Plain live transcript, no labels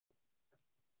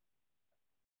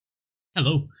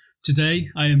Hello. Today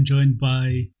I am joined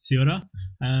by Ceora.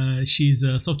 She's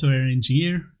a software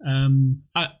engineer. I'm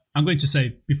going to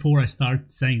say, before I start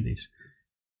saying this,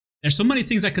 there's so many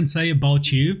things I can say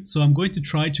about you, so I'm going to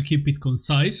try to keep it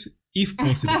concise if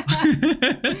possible.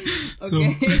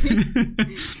 So,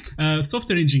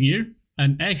 software engineer,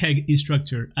 an egghead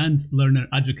instructor and learner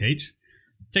advocate,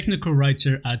 technical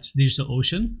writer at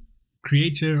DigitalOcean,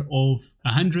 creator of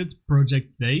 100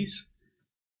 project days,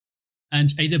 and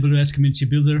AWS community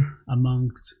builder,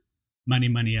 amongst many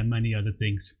other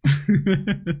things.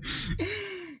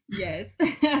 Yes.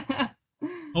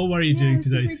 How are you doing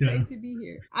today, super Sarah? excited to be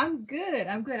here. I'm good.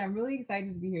 I'm really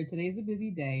excited to be here. Today's a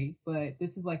busy day, but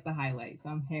this is like the highlight, so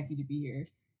I'm happy to be here.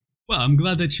 Well, I'm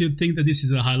glad that you think that this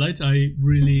is a highlight. I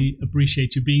really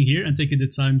appreciate you being here and taking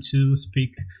the time to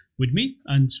speak with me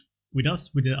and with us,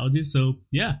 with the audience. So,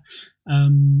 yeah.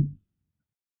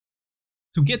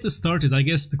 To get us started, I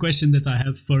guess the question that I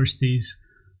have first is,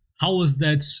 how was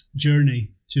that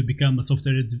journey to become a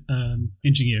software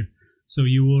engineer? So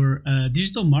you were a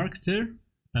digital marketer,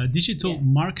 Yes.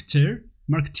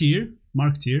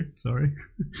 marketeer, sorry,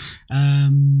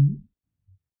 and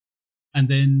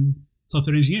then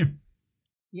software engineer.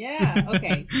 Yeah.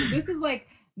 Okay.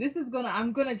 So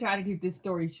I'm gonna try to keep this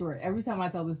story short. Every time I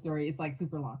tell this story, it's like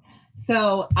super long.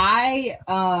 So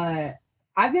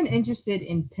I've been interested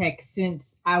in tech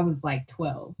since I was like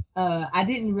 12. I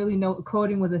didn't really know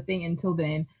coding was a thing until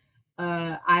then.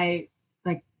 I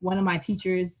like one of my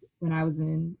teachers when I was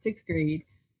in sixth grade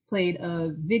played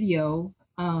a video,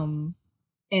 and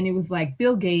it was like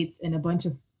Bill Gates and a bunch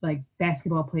of like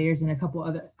basketball players and a couple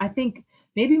other. I think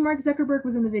maybe Mark Zuckerberg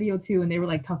was in the video too, and they were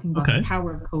like talking about the Okay.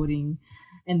 power of coding,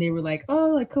 and they were like, "Oh,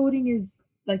 like coding is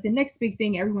like the next big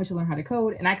thing. Everyone should learn how to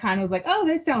code." And I kind of was like, "Oh,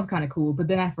 that sounds kind of cool," but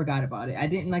then I forgot about it. I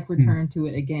didn't like Hmm. return to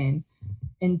it again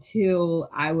until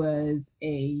I was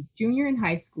a junior in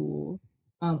high school.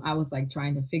 I was like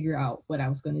trying to figure out what I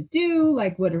was going to do,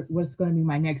 like what's going to be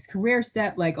my next career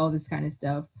step, like all this kind of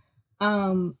stuff.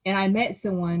 And I met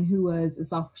someone who was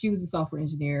she was a software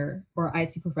engineer or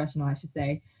IT professional, I should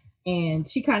say. And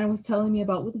she kind of was telling me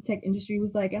about what the tech industry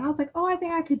was like. And I was like, oh, I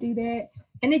think I could do that.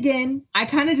 And again, I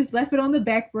kind of just left it on the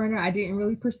back burner. I didn't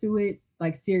really pursue it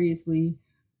like seriously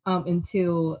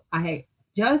until I had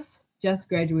just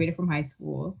graduated from high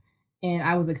school, and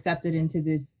I was accepted into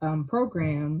this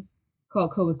program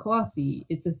called Code with Colossi.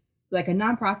 It's a like a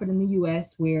nonprofit in the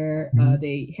U.S. where Mhm.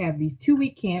 they have these 2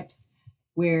 week camps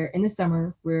where in the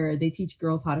summer where they teach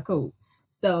girls how to code.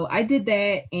 So I did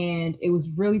that, and it was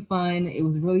really fun. It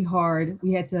was really hard.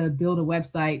 We had to build a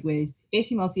website with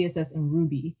HTML, CSS, and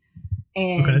Ruby.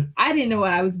 Okay. And I didn't know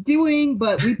what I was doing,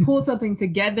 but we pulled something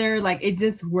together. Like it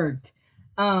just worked.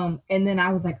 And then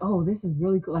I was like, oh, this is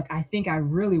really cool. Like I think I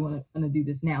really want to do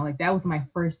this now. Like that was my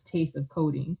first taste of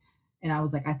coding. And I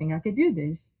was like, I think I could do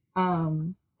this.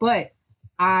 But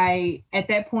I at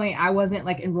that point I wasn't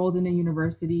like enrolled in a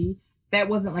university. That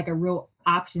wasn't like a real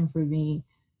option for me.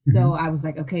 So Mhm. I was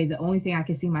like, okay, the only thing I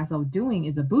could see myself doing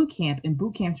is a boot camp, and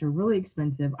boot camps are really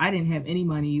expensive. I didn't have any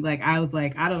money. Like I was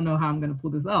like, I don't know how I'm gonna pull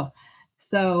this off.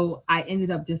 So I ended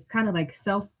up just kind of like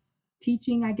self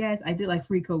teaching, I guess. I did like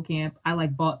free code camp. I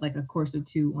like bought like a course or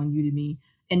two on Udemy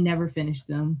and never finished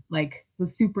them. Like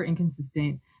was super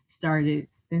inconsistent. Started,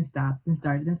 then stopped, then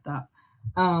started, then stopped.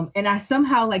 And I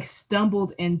somehow like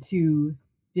stumbled into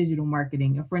digital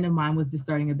marketing. A friend of mine was just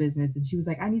starting a business, and she was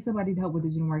like, I need somebody to help with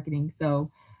digital marketing.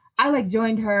 So I like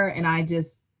joined her, and I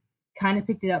just kind of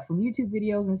picked it up from YouTube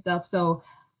videos and stuff. So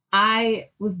I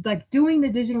was like doing the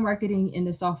digital marketing in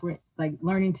the software, like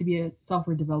learning to be a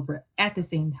software developer at the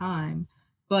same time.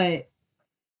 But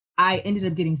I ended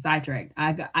up getting sidetracked.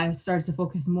 I started to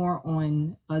focus more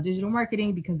on digital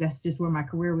marketing because that's just where my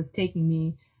career was taking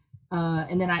me.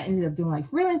 And then I ended up doing like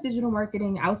freelance digital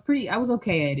marketing. I was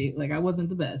okay at it. Like I wasn't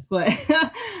the best, but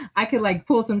I could like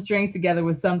pull some strings together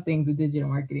with some things with digital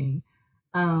marketing.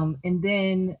 And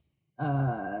then,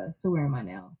 so where am I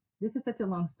now? This is such a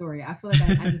long story. I feel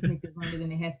like I just make this longer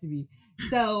than it has to be.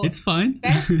 So It's fine.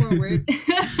 fast forward.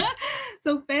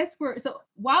 So fast forward. So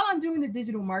while I'm doing the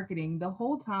digital marketing, the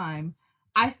whole time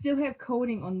I still have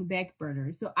coding on the back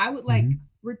burner. So Mhm. I would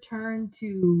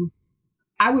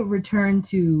return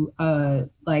to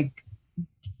like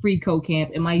free code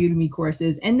camp and my Udemy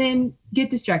courses and then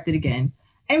get distracted again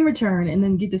and return and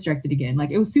then get distracted again. Like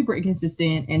it was super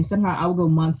inconsistent, and somehow I would go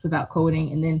months without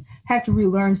coding and then have to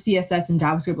relearn CSS and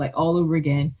JavaScript like all over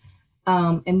again.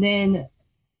 And then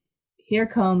here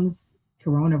comes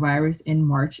coronavirus in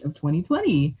March of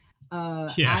 2020. Yeah.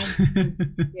 I was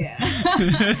yeah.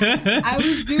 I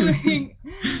was doing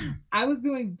I was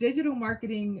doing digital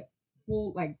marketing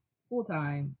full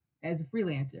time as a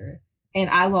freelancer. and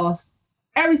I lost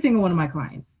every single one of my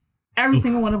clients. Every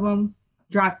single Oof. one of them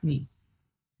dropped me.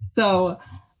 So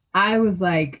I was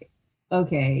like,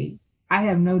 okay, I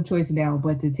have no choice now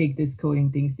but to take this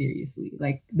coding thing seriously.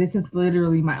 Like, this is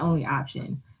literally my only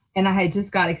option. And I had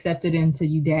just got accepted into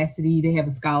Udacity. They have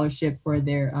a scholarship for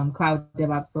their cloud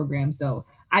DevOps program. So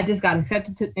I just got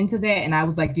accepted into that. And I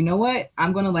was like, you know what?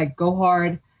 I'm going to like go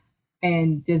hard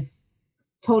and just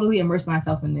totally immerse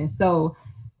myself in this. So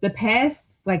the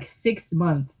past like 6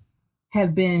 months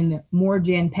have been more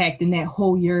jam packed than that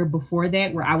whole year before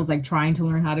that, where I was like trying to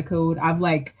learn how to code. I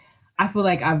feel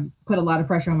like I've put a lot of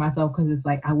pressure on myself because it's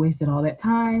like I wasted all that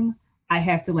time. I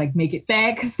have to like make it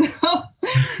back.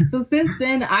 So since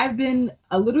then, I've been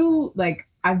a little like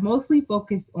I've mostly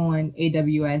focused on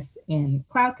AWS and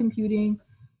cloud computing.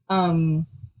 Um,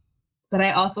 but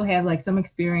I also have like some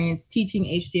experience teaching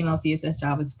HTML, CSS,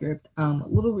 JavaScript, a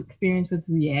little experience with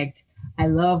React. I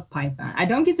love Python. I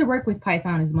don't get to work with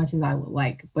Python as much as I would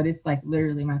like, but it's like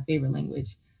literally my favorite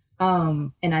language.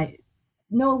 And I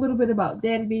know a little bit about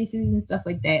databases and stuff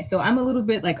like that. So I'm a little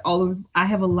bit like I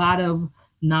have a lot of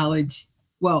knowledge.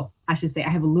 Well, I should say I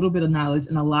have a little bit of knowledge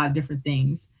in a lot of different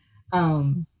things.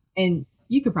 And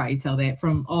you could probably tell that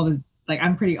from all the, like,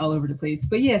 I'm pretty all over the place.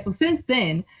 But yeah, so since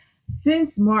then,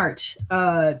 since March,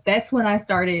 that's when I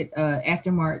started,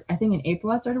 after March, I think in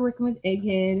April, I started working with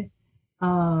Egghead.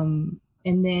 And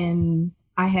then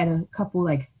I had a couple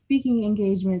like speaking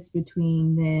engagements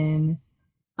between then.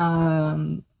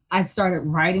 I started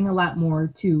writing a lot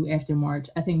more too after March.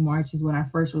 I think March is when I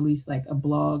first released like a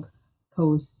blog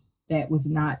post that was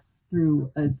not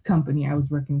through a company I was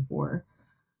working for.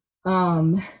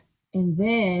 And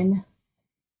then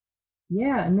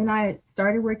yeah, and then I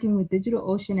started working with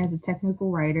DigitalOcean as a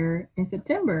technical writer in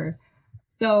September.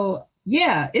 So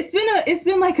yeah, it's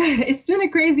been a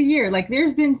crazy year. Like,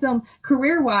 there's been some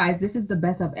career wise, this is the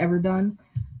best I've ever done,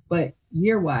 but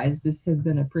year wise, this has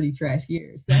been a pretty trash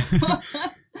year. So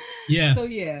Yeah, so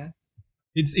yeah.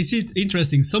 it's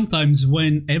interesting. Sometimes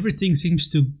when everything seems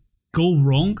to go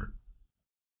wrong,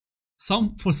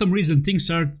 for some reason things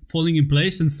start falling in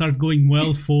place and start going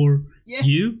well for Yeah.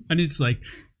 you, and it's like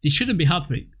it shouldn't be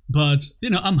happening. But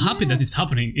I'm happy that it's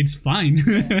happening. It's fine.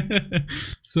 Yeah.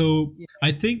 So Yeah.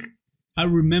 I think I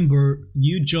remember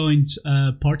you joined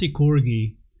Party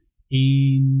Corgi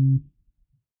in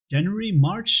January,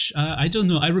 March. I don't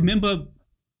know. I remember.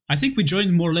 I think we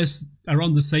joined more or less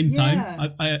around the same time. Yeah.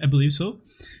 I believe so.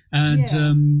 And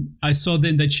Yeah. I saw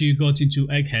then that you got into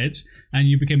Egghead and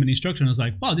you became an instructor. And I was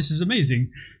like, wow, this is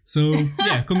amazing. So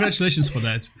yeah, congratulations for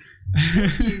that.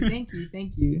 Thank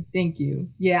you.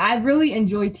 Yeah, I really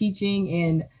enjoy teaching,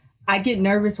 and I get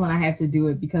nervous when I have to do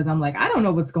it because I'm like, I don't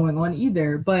know what's going on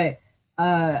either. But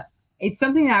it's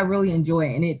something that I really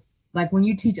enjoy, and it, like, when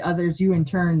you teach others, you in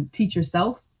turn teach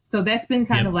yourself. So that's been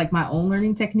kind Yep. of like my own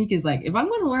learning technique, is like, if I'm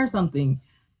going to learn something,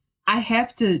 I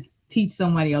have to teach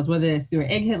somebody else, whether it's through an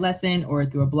Egghead lesson or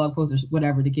through a blog post or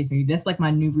whatever the case may be. That's like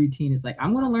my new routine. Is like,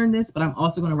 I'm going to learn this, but I'm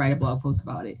also going to write a blog post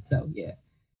about it. So yeah.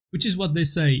 Which is what they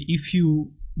say. If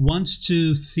you want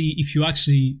to see if you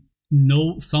actually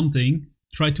know something,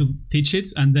 try to teach it,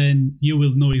 and then you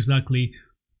will know exactly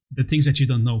the things that you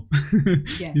don't know.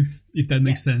 Yes. if that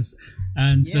makes Yes. sense.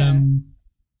 And Yeah.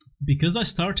 because I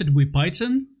started with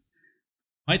Python,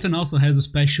 Python also has a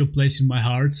special place in my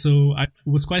heart. So I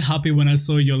was quite happy when I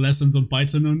saw your lessons on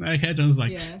Python on Egghead. I was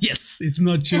like, Yeah. yes, it's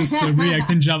not just React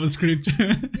and JavaScript.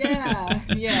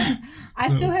 Yeah. I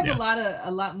So, still have yeah.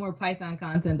 a lot more Python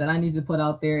content that I need to put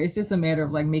out there. It's just a matter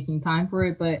of like making time for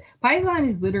it. But Python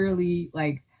is literally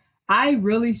like, I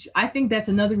think that's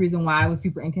another reason why I was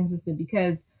super inconsistent,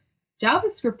 because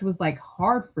JavaScript was like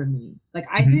hard for me. Like,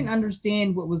 I Mhm. didn't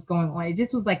understand what was going on. It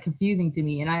just was like confusing to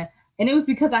me. And it was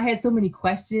because I had so many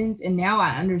questions, and now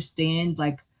I understand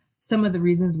like some of the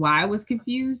reasons why I was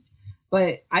confused.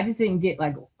 But I just didn't get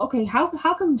like, okay, how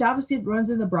come JavaScript runs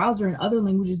in the browser and other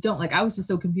languages don't? Like, I was just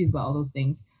so confused about all those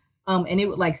things. And it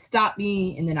would like stop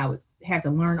me, and then I would have to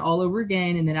learn all over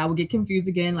again, and then I would get confused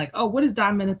again, like, oh, what is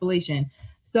dot manipulation?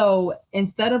 So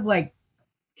instead of like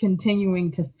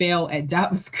continuing to fail at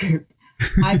JavaScript,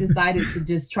 I decided to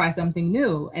just try something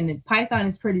new. And Python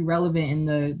is pretty relevant in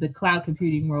the cloud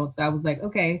computing world. So I was like,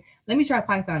 okay, let me try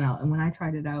Python out. And when I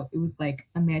tried it out, it was like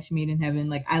a match made in heaven.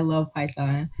 Like, I love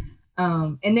Python.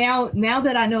 And now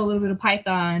that I know a little bit of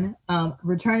Python,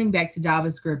 returning back to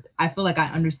JavaScript, I feel like I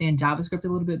understand JavaScript a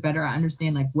little bit better. I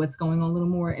understand like what's going on a little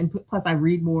more. And plus I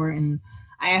read more and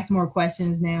I ask more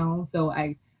questions now. So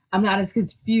I'm not as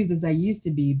confused as I used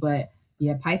to be. But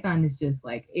yeah, Python is just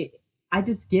like it. I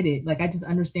just get it. Like, I just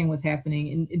understand what's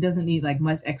happening, and it doesn't need like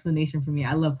much explanation for me.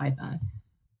 I love Python.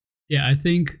 Yeah, I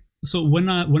think So when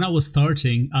I was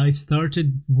starting, I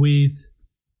started with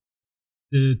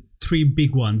the three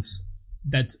big ones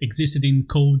that existed in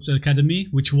Code Academy,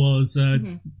 which was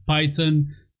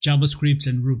Python, JavaScript,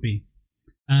 and Ruby.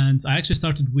 And I actually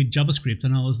started with JavaScript,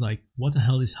 and I was like, "What the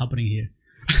hell is happening here?"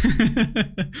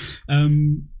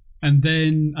 And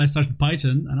then I started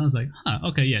Python, and I was like,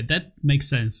 okay, yeah, that makes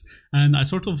sense. And I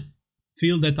sort of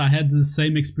feel that I had the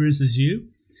same experience as you.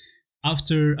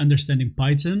 After understanding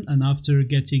Python and after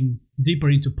getting deeper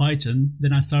into Python,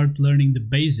 then I started learning the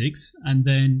basics, and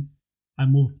then I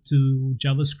moved to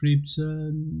JavaScript.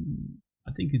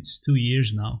 I think it's 2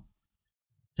 years now.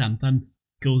 Damn, time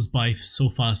goes by so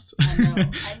fast.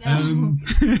 I know.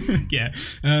 Yeah.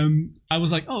 I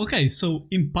was like, oh, okay. So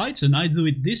in Python, I do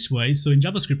it this way. So in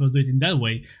JavaScript, I'll do it in that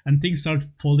way, and things start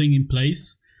falling in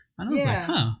place. And I was like,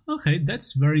 okay,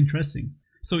 that's very interesting.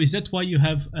 So is that why you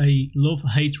have a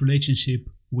love-hate relationship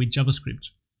with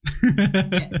JavaScript?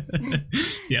 Yes.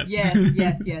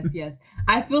 Yeah. Yes.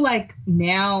 I feel like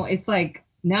now it's like,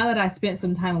 now that I spent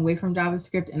some time away from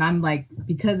JavaScript, and I'm like,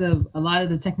 because of a lot of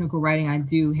the technical writing I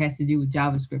do has to do with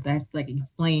JavaScript, I have to like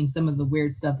explain some of the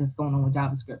weird stuff that's going on with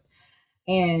JavaScript.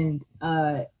 And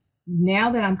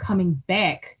now that I'm coming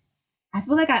back, I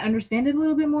feel like I understand it a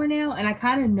little bit more now, and I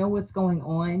kind of know what's going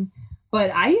on.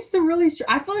 But I used to really,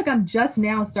 I feel like I'm just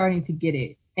now starting to get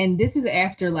it. And this is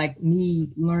after like me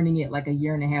learning it like a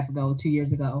year and a half ago, 2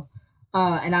 years ago.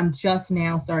 And I'm just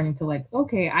now starting to like,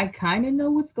 okay, I kind of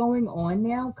know what's going on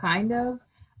now, kind of.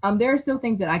 There are still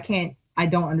things that I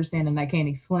don't understand and I can't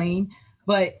explain,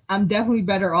 but I'm definitely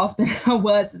better off than I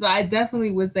was. So I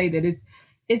definitely would say that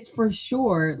it's for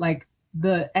sure like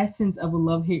the essence of a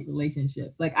love-hate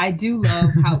relationship. Like I do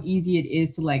love how easy it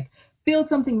is to like build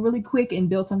something really quick and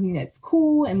build something that's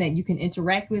cool and that you can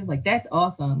interact with. Like that's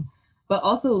awesome. But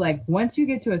also like once you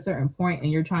get to a certain point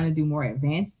and you're trying to do more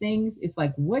advanced things, it's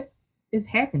like, what is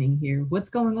happening here? What's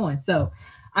going on? So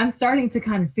I'm starting to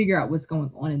kind of figure out what's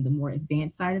going on in the more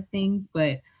advanced side of things.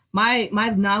 But my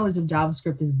knowledge of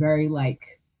JavaScript is very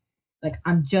like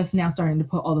I'm just now starting to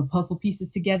put all the puzzle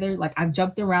pieces together. Like I've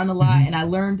jumped around a lot and I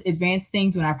learned advanced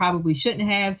things when I probably shouldn't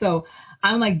have. So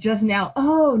I'm like just now,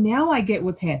 oh, now I get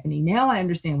what's happening. Now I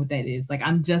understand what that is. Like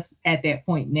I'm just at that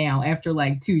point now after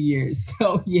like 2 years.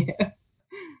 So yeah.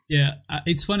 Yeah,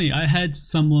 it's funny. I had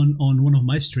someone on one of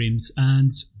my streams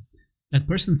and that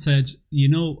person said,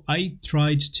 I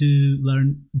tried to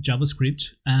learn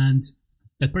JavaScript and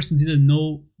that person didn't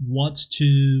know what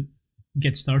to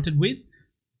get started with.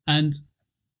 And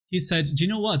he said, do you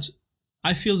know what?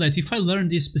 I feel that if I learn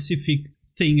this specific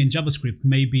thing in JavaScript,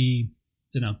 maybe,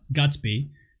 Gatsby,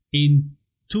 in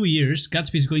 2 years,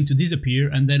 Gatsby is going to disappear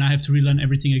and then I have to relearn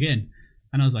everything again.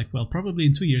 And I was like, well, probably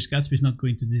in 2 years, Gatsby is not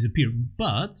going to disappear,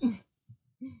 but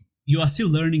you are still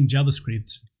learning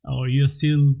JavaScript or you're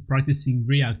still practicing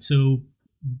React. So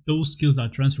those skills are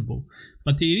transferable.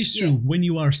 But it is true, when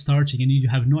you are starting and you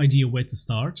have no idea where to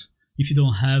start, if you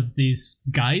don't have this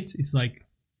guide, it's like,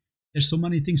 there's so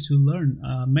many things to learn.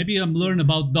 Maybe I'm learning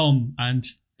about DOM, and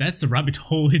that's a rabbit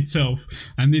hole itself.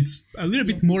 And it's a little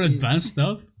bit more advanced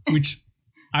stuff, which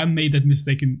I made that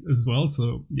mistake in as well.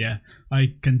 So yeah,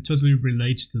 I can totally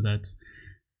relate to that.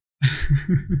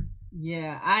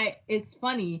 It's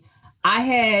funny. I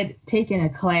had taken a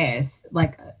class,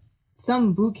 like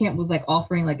some boot camp was like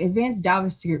offering like advanced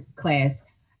JavaScript class.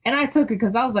 And I took it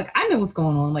because I was like, I know what's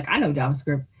going on. Like I know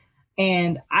JavaScript.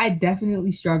 And I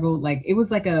definitely struggled. Like it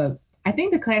was like I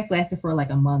think the class lasted for like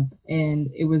a month and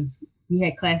we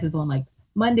had classes on like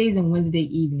Mondays and Wednesday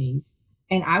evenings.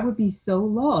 And I would be so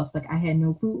lost. Like I had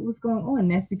no clue what was going on.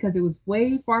 And that's because it was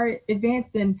way far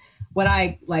advanced than what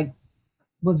I like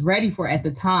was ready for at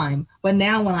the time. But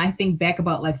now when I think back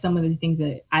about like some of the things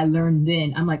that I learned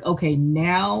then, I'm like, okay,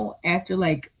 now after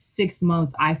like 6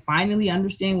 months, I finally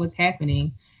understand what's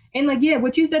happening. And like, yeah,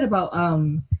 what you said about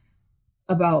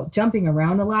jumping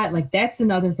around a lot, like that's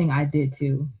another thing I did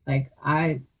too. Like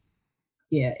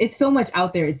it's so much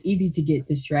out there. It's easy to get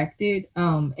distracted.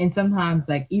 And sometimes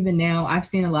like even now I've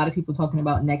seen a lot of people talking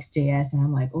about Next.js and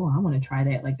I'm like, oh, I want to try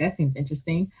that. Like that seems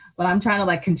interesting, but I'm trying to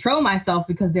like control myself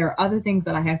because there are other things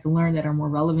that I have to learn that are more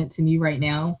relevant to me right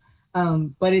now.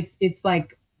 But it's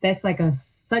like, that's like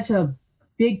such a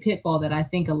big pitfall that I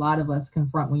think a lot of us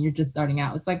confront when you're just starting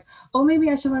out. It's like, oh, maybe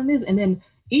I should learn this. And then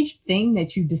each thing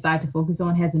that you decide to focus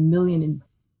on has a million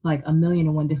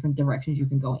and one different directions you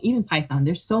can go. Even Python,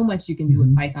 there's so much you can do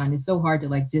with Python. It's so hard to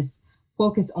like just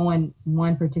focus on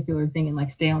one particular thing and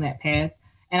like stay on that path.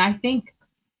 And I think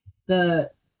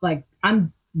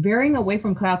I'm veering away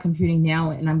from cloud computing now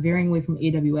and I'm veering away from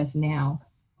AWS now.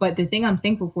 But the thing I'm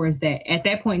thankful for is that at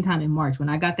that point in time in March, when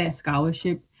I got that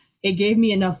scholarship, it gave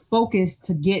me enough focus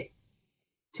to get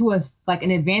to like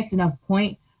an advanced enough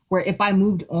point where if I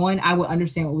moved on, I would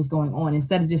understand what was going on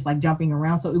instead of just like jumping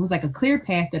around. So it was like a clear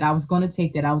path that I was going to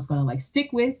take, that I was going to like stick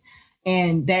with.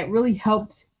 And that really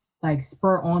helped like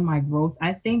spur on my growth.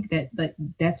 I think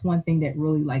that's one thing that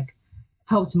really like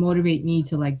helped motivate me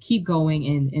to like keep going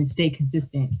and stay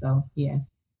consistent. So yeah.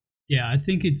 Yeah, I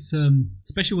think it's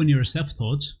especially when you're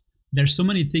self-taught, there's so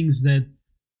many things that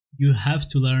you have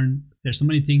to learn. There's so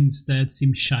many things that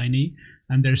seem shiny,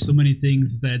 and there's so many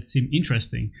things that seem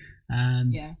interesting,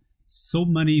 and so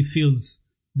many fields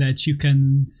that you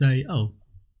can say, oh,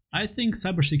 I think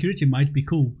cybersecurity might be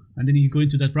cool. And then you go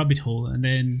into that rabbit hole, and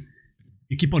then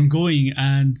you keep on going,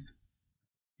 and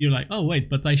you're like, oh, wait,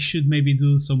 but I should maybe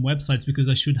do some websites because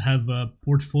I should have a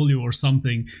portfolio or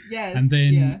something. Yes. And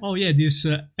then, oh, yeah, this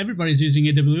everybody's using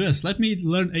AWS. Let me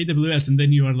learn AWS. And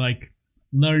then you are like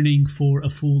learning for a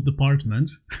full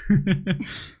department.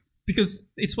 Because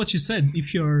it's what you said.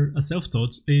 If you're a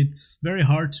self-taught, it's very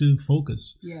hard to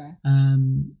focus. Yeah.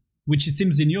 Which it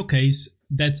seems in your case,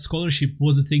 that scholarship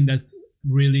was a thing that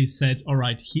really said, all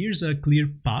right, here's a clear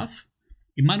path.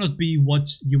 It might not be what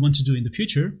you want to do in the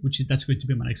future, that's going to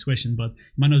be my next question, but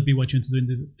it might not be what you want to do in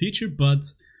the future, but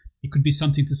it could be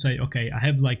something to say, okay, I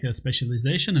have like a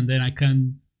specialization, and then I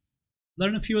can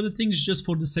learn a few other things just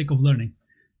for the sake of learning.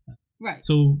 Right.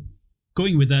 So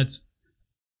going with that,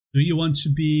 do you want to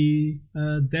be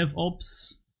a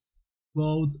DevOps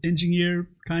cloud engineer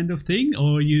kind of thing,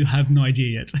 or you have no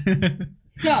idea yet?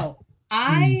 So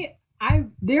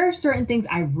there are certain things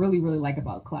I really, really like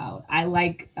about cloud. I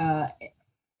like,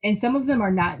 and some of them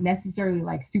are not necessarily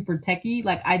like super techy.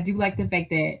 Like I do like the fact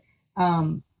that,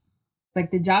 like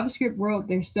the JavaScript world,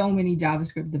 there's so many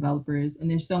JavaScript developers, and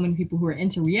there's so many people who are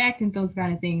into React and those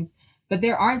kind of things. But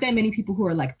there aren't that many people who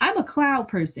are like, I'm a cloud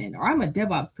person or I'm a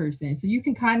DevOps person. So you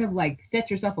can kind of like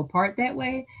set yourself apart that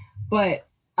way. But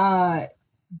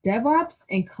DevOps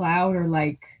and cloud are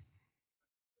like,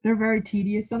 they're very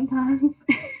tedious sometimes.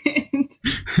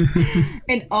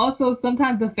 And also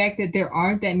sometimes the fact that there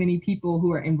aren't that many people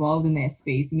who are involved in that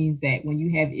space means that when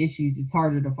you have issues, it's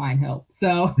harder to find help.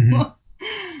 So,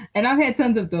 and I've had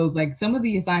tons of those. Like some of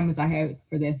the assignments I had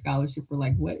for that scholarship were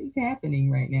like, what is happening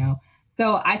right now?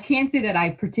 So I can't say that I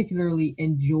particularly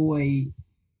enjoy,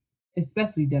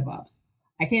 especially DevOps.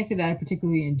 I can't say that I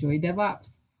particularly enjoy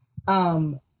DevOps.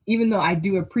 Even though I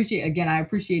do appreciate, again, I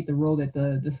appreciate the role that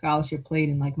the scholarship played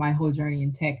in like my whole journey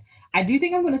in tech. I do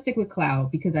think I'm going to stick with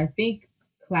cloud because I think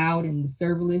cloud and the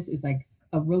serverless is like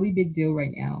a really big deal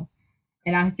right now.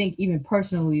 And I think even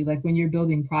personally, like when you're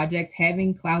building projects,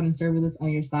 having cloud and serverless on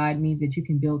your side means that you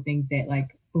can build things that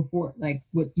like before, like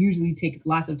would usually take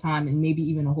lots of time and maybe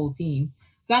even a whole team.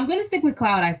 So I'm going to stick with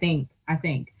cloud, I think.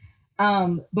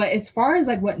 But as far as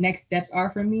like what next steps are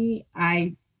for me,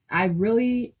 I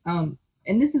really, and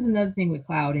this is another thing with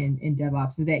cloud and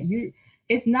DevOps is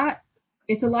that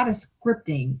it's a lot of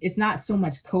scripting. It's not so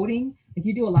much coding. Like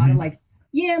you do a lot of like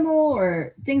YAML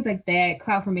or things like that,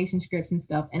 CloudFormation scripts and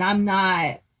stuff. And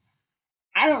I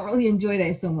don't really enjoy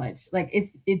that so much. Like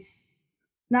it's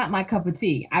not my cup of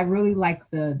tea. I really like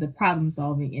the problem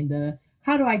solving and the,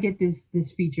 how do I get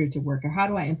this feature to work, or how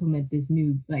do I implement this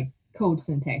new like code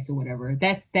syntax or whatever.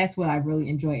 That's what I really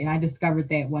enjoy. And I discovered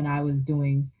that when I was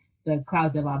doing the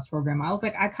cloud DevOps program. I was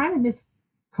like, I kind of miss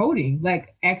coding,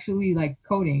 like actually like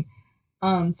coding.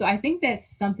 So I think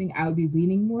that's something I would be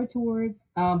leaning more towards.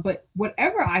 But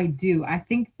whatever I do, I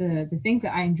think the things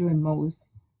that I enjoy most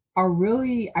are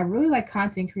I really like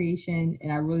content creation,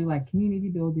 and I really like community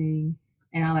building,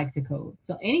 and I like to code.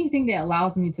 So anything that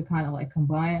allows me to kind of like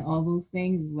combine all those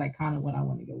things is like kind of what I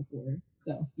want to go for.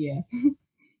 So yeah.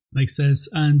 Makes sense.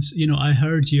 And, I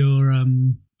heard your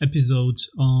episode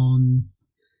on,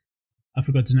 I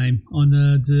forgot the name, on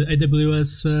the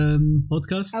AWS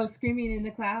podcast. Oh, Screaming in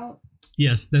the Cloud?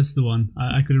 Yes, that's the one.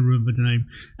 I couldn't remember the name.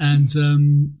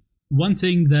 And one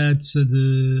thing that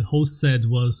the host said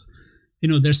was,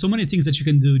 there's so many things that you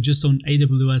can do just on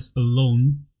AWS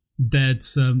alone that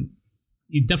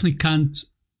you definitely can't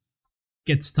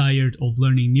get tired of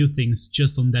learning new things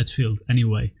just on that field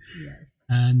anyway. Yes.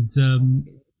 And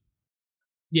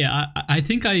yeah, I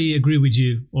think I agree with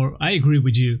you.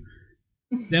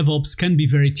 DevOps can be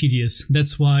very tedious.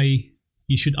 That's why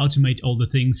you should automate all the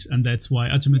things, and that's why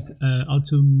I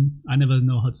never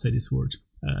know how to say this word.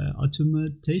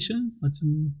 Automation?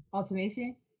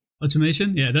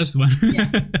 Automation? Yeah, that's the one.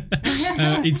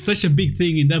 Yeah. It's such a big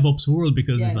thing in DevOps world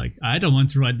because It's like, I don't want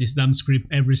to write this damn script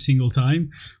every single time,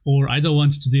 or I don't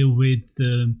want to deal with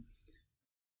the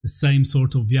same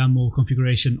sort of YAML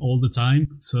configuration all the time.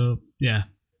 So yeah,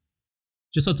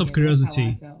 just out of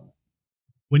curiosity,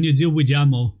 when you deal with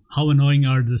YAML, how annoying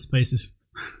are the spaces?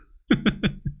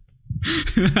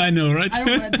 I know, right? I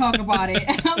don't want to talk about it.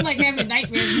 I'm like having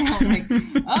nightmares now. I'm like,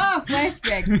 oh,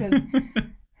 flashbacks,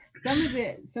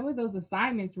 because some of those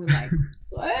assignments were like,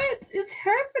 what is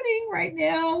happening right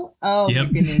now? Oh Yep.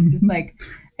 my goodness. It's like,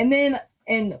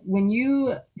 and when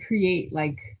you create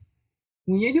like,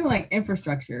 when you're doing like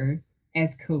infrastructure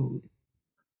as code,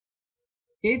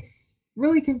 it's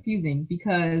really confusing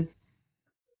because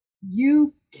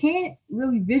you can't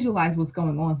really visualize what's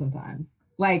going on sometimes.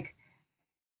 Like,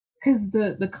 because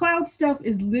the cloud stuff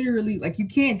is literally like you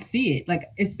can't see it,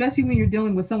 like especially when you're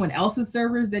dealing with someone else's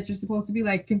servers that you're supposed to be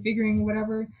like configuring or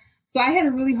whatever. So I had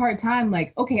a really hard time,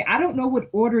 like, okay, I don't know what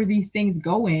order these things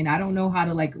go in. I don't know how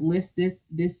to like list this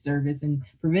service and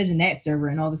provision that server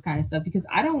and all this kind of stuff because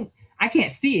I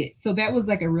can't see it. So that was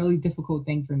like a really difficult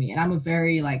thing for me. And I'm a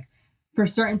very like, for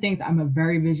certain things, I'm a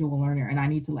very visual learner and I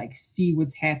need to like see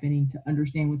what's happening to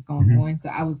understand what's going on. So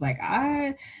I was like,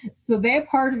 so that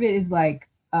part of it is like,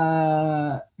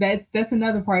 that's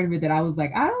another part of it that I was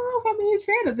like, I don't know if I'm a huge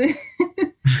fan of this.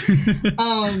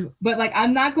 But like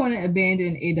I'm not going to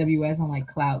abandon AWS on like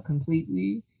cloud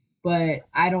completely, but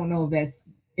I don't know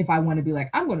if I want to be like,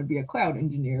 I'm going to be a cloud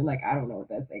engineer. Like I don't know if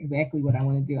that's exactly what I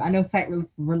want to do. I know site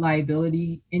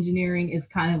reliability engineering is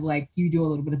kind of like you do a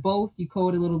little bit of both. You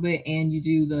code a little bit and you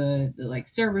do the like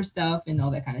server stuff and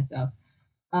all that kind of stuff.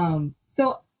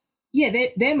 So yeah,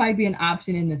 that might be an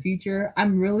option in the future.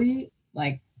 I'm really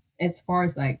like, as far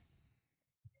as like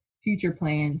future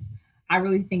plans, I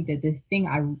really think that the thing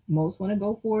I most want to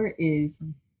go for is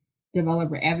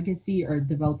developer advocacy or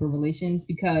developer relations,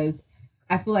 because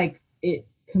I feel like it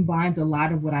combines a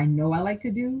lot of what I know I like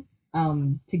to do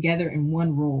together in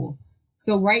one role.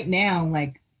 So right now,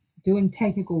 like doing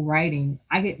technical writing,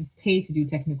 I get paid to do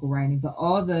technical writing, but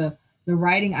all the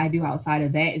writing I do outside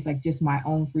of that is like just my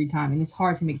own free time, and it's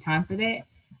hard to make time for that.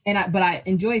 But I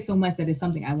enjoy it so much that it's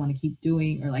something I want to keep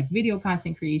doing, or like video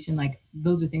content creation, like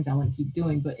those are things I want to keep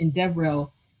doing. But in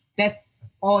DevRel, that's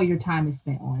all your time is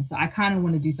spent on. So I kind of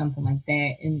want to do something like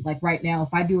that. And like right now,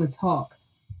 if I do a talk,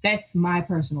 that's my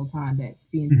personal time that's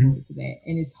being devoted to that.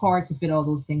 And it's hard to fit all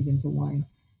those things into one.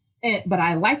 But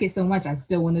I like it so much, I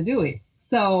still want to do it.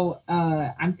 So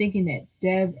I'm thinking that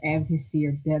dev advocacy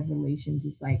or dev relations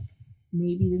is like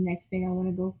maybe the next thing I want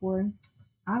to go for.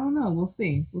 I don't know. We'll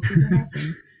see. We'll see what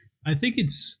happens. I think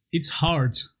it's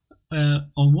hard.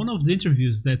 On one of the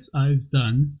interviews that I've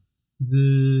done,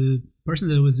 the person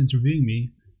that was interviewing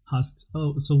me asked,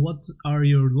 "Oh, so what are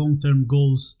your long-term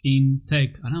goals in tech?"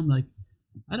 And I'm like,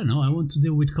 "I don't know. I want to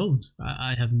deal with code.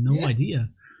 I have no idea."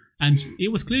 And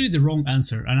it was clearly the wrong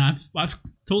answer. And I've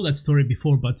told that story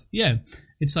before, but yeah,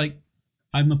 it's like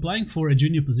I'm applying for a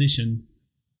junior position.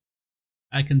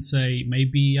 I can say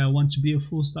maybe I want to be a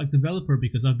full stack developer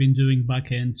because I've been doing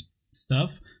backend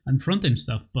stuff and front end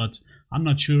stuff, but I'm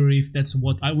not sure if that's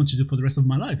what I want to do for the rest of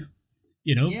my life.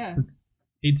 You know,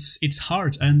 it's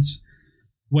hard. And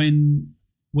when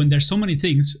there's so many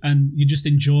things and you just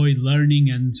enjoy learning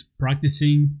and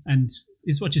practicing, and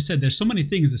it's what you said, there's so many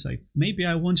things. It's like maybe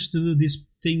I want to do this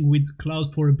thing with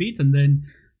cloud for a bit, and then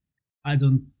I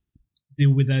don't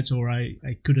deal with that, or I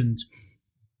couldn't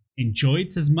enjoy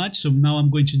it as much, so now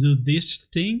I'm going to do this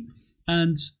thing.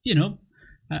 And you know,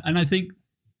 and I think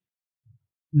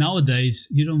nowadays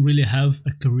you don't really have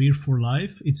a career for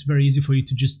life. It's very easy for you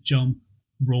to just jump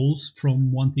roles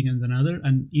from one thing and another,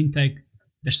 and in tech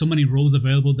there's so many roles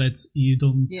available that you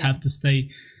don't have to stay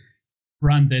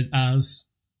branded as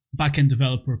backend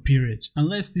developer, period,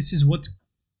 unless this is what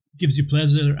gives you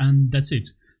pleasure, and that's it.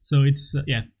 So it's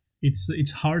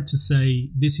it's hard to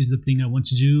say this is the thing I want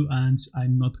to do and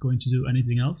I'm not going to do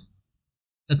anything else.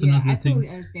 That's another thing. I totally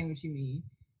understand what you mean.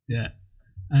 Yeah.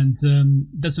 And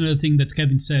that's another thing that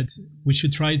Kevin said. We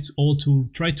should try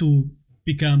to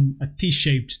become a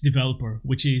T-shaped developer,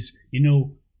 which is, you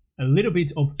know, a little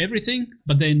bit of everything,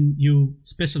 but then you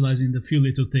specialize in the few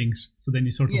little things. So then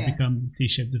you sort of become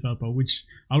T-shaped developer, which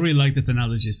I really like that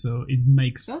analogy. So it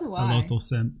makes a lot of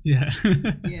sense. Yeah.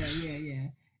 yeah.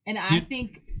 And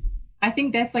I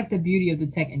think that's like the beauty of the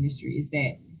tech industry, is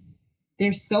that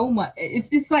there's so much.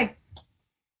 It's like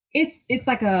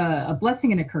a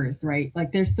blessing and a curse, right?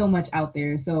 Like there's so much out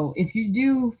there. So if you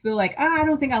do feel like, I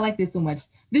don't think I like this so much,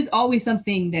 there's always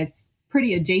something that's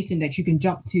pretty adjacent that you can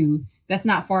jump to, that's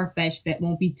not far-fetched, that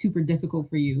won't be super difficult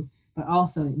for you. But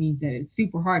also it means that it's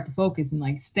super hard to focus and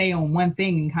like stay on one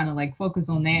thing and kind of like focus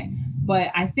on that. But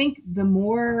I think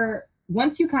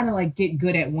once you kind of like get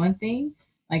good at one thing,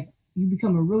 like you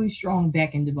become a really strong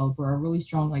backend developer or a really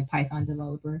strong like Python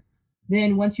developer.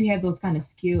 Then once you have those kind of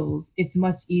skills, it's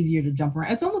much easier to jump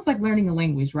around. It's almost like learning a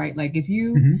language, right? Like if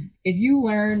you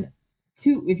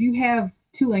have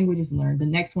two languages learned. The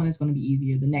next one is going to be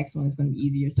easier. The next one is going to be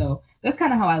easier. So that's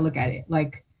kind of how I look at it.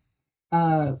 Like,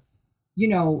 uh,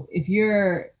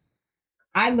 if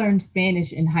I learned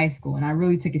Spanish in high school and I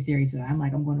really took it seriously. I'm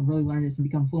like, I'm going to really learn this and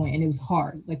become fluent. And it was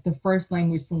hard. Like the first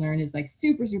language to learn is like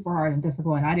super, super hard and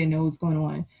difficult. And I didn't know what's going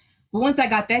on. But once I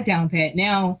got that down pat,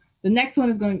 now the next one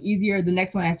is going to be easier. The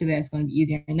next one after that is going to be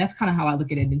easier. And that's kind of how I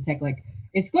look at it in tech. Like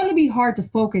it's going to be hard to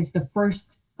focus the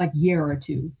first like year or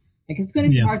two. Like it's going to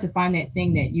be hard to find that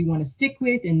thing that you want to stick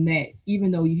with. And that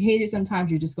even though you hate it,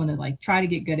 sometimes you're just going to like try to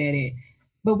get good at it.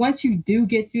 But once you do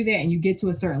get through that and you get to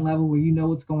a certain level where you know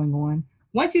what's going on,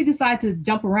 once you decide to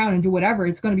jump around and do whatever,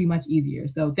 it's going to be much easier.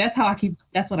 So that's what I keep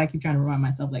trying to remind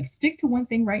myself, like stick to one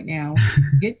thing right now,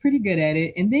 get pretty good at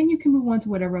it. And then you can move on to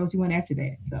whatever else you want after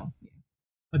that. So. Yeah.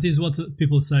 That is what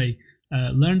people say.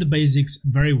 Learn the basics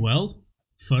very well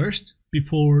first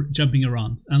before jumping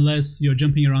around, unless you're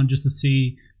jumping around just to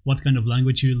see what kind of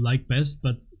language you like best.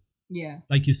 But yeah,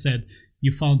 like you said,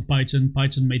 you found Python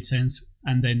made sense,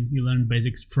 and then you learn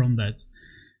basics from that.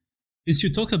 Since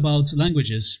you talk about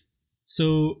languages,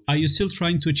 so are you still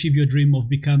trying to achieve your dream of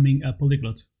becoming a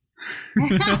polyglot?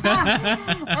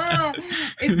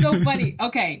 It's so funny.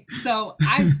 Okay, so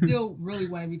I still really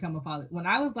want to become a polyglot. When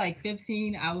I was like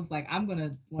 15, I was like, I'm going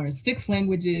to learn 6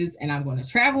 languages and I'm going to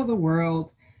travel the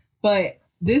world. But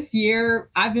this year,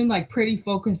 I've been like pretty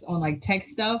focused on like tech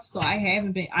stuff. So I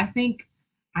haven't been, I think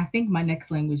my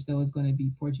next language though is going to be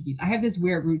Portuguese. I have this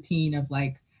weird routine of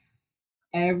like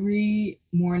every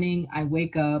morning I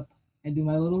wake up, I do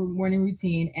my little morning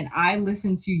routine and I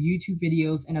listen to YouTube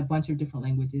videos in a bunch of different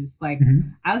languages. Like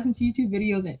I listen to YouTube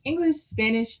videos in English,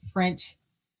 Spanish, French,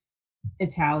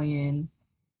 Italian,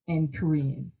 and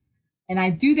Korean. And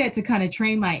I do that to kind of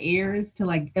train my ears to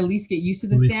like at least get used to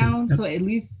the sound. Yep. So at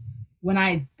least when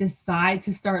I decide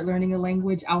to start learning a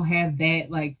language, I'll have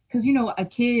that like, because a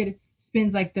kid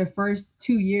spends like their first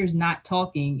 2 years not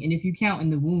talking. And if you count in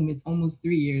the womb, it's almost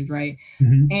 3 years, right?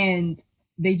 And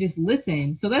they just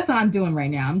listen. So that's what I'm doing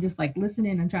right now. I'm just like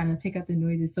listening. I'm trying to pick up the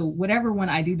noises. So whatever one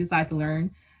I do decide to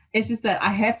learn, it's just that I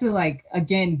have to like,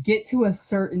 again, get to a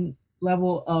certain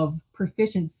level of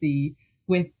proficiency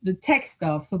with the tech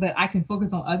stuff so that I can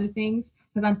focus on other things.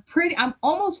 Because I'm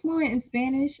almost fluent in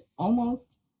Spanish,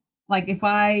 almost. Like if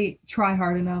I try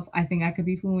hard enough, I think I could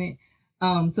be fluent.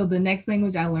 So the next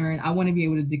language I learn, I want to be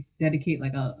able to dedicate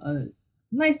like a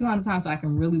nice amount of time so I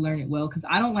can really learn it well. Because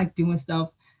I don't like doing stuff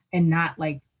and not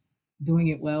like doing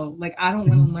it well. Like I don't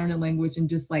want to learn a language and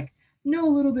just like know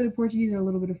a little bit of Portuguese or a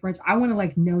little bit of French. I want to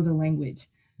like know the language.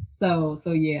 So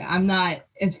yeah, I'm not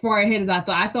as far ahead as I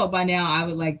thought. I thought by now I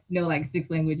would like know like 6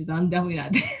 languages. I'm definitely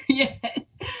not there yet.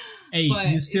 Hey, but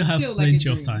you still have plenty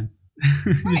of time.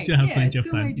 You still have plenty of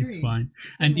time. It's fine.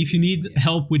 And if you need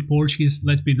help with Portuguese,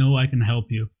 let me know. I can help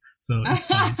you. So it's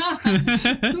fine.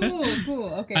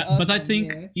 Cool. Okay. Awesome. But I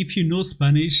think if you know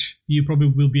Spanish, you probably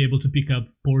will be able to pick up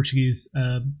Portuguese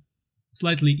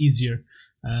slightly easier.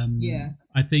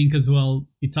 I think as well,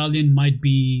 Italian might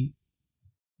be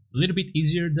a little bit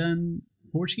easier than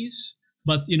Portuguese,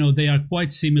 but they are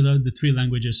quite similar, the 3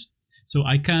 languages. So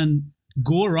I can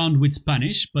go around with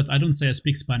Spanish, but I don't say I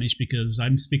speak Spanish because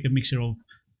I speak a mixture of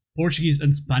Portuguese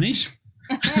and Spanish,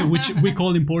 which we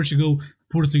call in Portugal,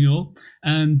 Portugal.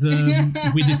 And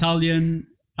with Italian,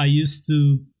 I used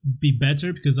to be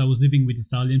better because I was living with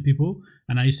Italian people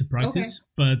and I used to practice,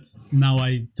 but now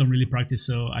I don't really practice,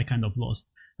 so I kind of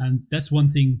lost. And that's one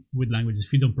thing with languages.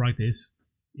 If you don't practice,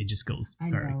 it just goes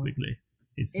very quickly.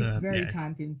 It's very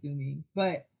time consuming,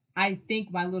 but I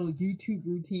think my little YouTube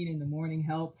routine in the morning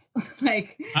helps.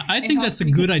 Like I think that's a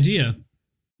good idea.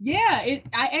 Yeah,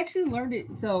 I actually learned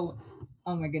it. So,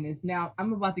 oh my goodness. Now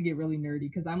I'm about to get really nerdy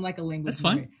because I'm like a language That's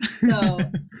fine. So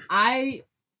I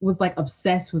was like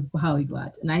obsessed with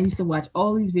polyglots, and I used to watch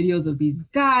all these videos of these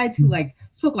guys who like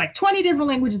spoke like 20 different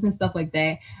languages and stuff like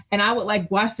that. And I would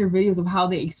like watch their videos of how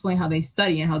they explain how they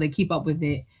study and how they keep up with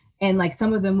it. And like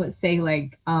some of them would say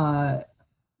like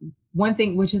one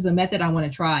thing, which is a method I want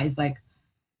to try, is like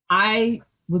I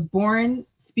was born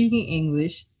speaking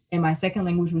English and my second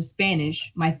language was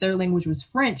Spanish. My third language was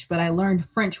French, but I learned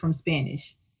French from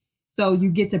Spanish. So you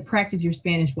get to practice your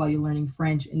Spanish while you're learning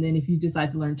French. And then if you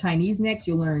decide to learn Chinese next,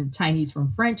 you'll learn Chinese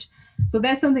from French. So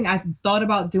that's something I've thought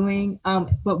about doing.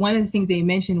 But one of the things they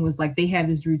mentioned was like they have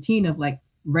this routine of like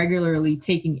regularly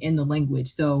taking in the language.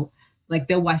 So like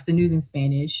they'll watch the news in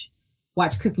Spanish,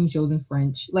 watch cooking shows in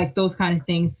French, like those kind of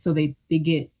things. So they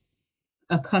get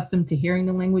accustomed to hearing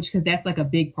the language because that's like a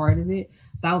big part of it.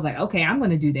 So I was like, okay, I'm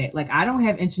going to do that. Like I don't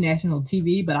have international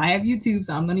TV, but I have YouTube,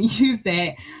 so I'm going to use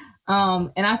that.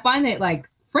 And I find that like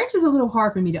French is a little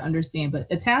hard for me to understand, but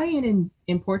Italian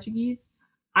and Portuguese,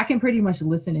 I can pretty much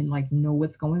listen and like know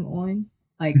what's going on.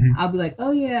 Like Mhm. I'll be like,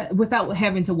 oh yeah, without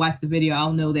having to watch the video,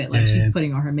 I'll know that like she's Yeah.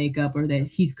 putting on her makeup or that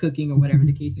he's cooking or whatever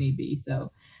the case may be.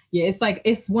 So yeah, it's like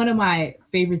it's one of my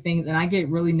favorite things, and I get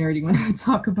really nerdy when I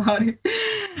talk about it.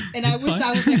 And I It's wish fine.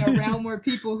 I was like around more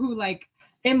people who like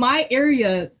in my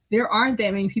area, there aren't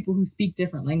that many people who speak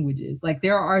different languages. Like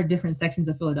there are different sections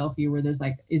of Philadelphia where there's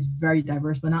like is very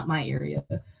diverse, but not my area.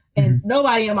 And Mhm.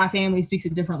 nobody in my family speaks a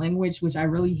different language, which I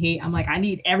really hate. I'm like, I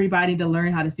need everybody to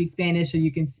learn how to speak Spanish so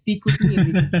you can speak with me and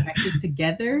we can practice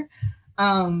together.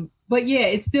 But yeah,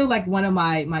 it's still like one of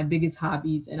my biggest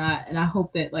hobbies, and I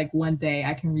hope that like one day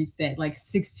I can reach that like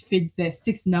that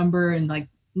six number and like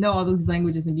know all those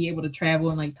languages and be able to travel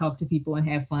and like talk to people and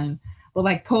have fun. But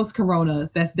like post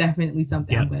Corona, that's definitely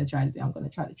something Yeah. I'm going to try to do. I'm going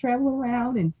to try to travel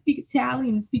around and speak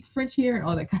Italian and speak French here and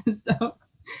all that kind of stuff.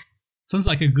 Sounds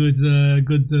like a good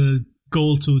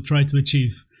goal to try to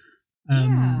achieve.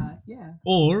 Yeah, yeah.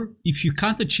 Or if you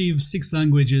can't achieve six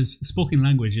languages, spoken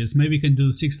languages, maybe you can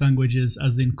do six languages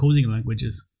as in coding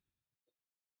languages.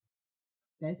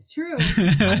 That's true.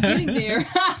 I'm getting there.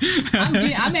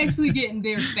 I'm actually getting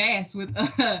there fast with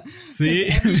because See?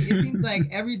 it seems like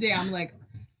every day I'm like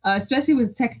especially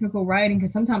with technical writing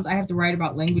because sometimes I have to write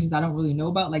about languages I don't really know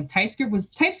about. Like TypeScript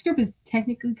is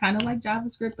technically kind of like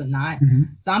JavaScript, but not. Mhm.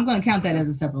 So I'm going to count that as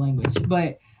a separate language.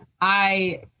 But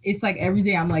it's like every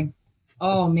day I'm like,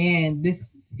 oh man,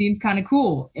 this seems kind of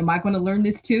cool. Am I going to learn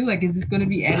this too? Like, is this going to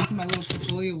be added to my little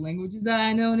portfolio of languages that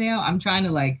I know now? I'm trying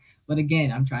to like, but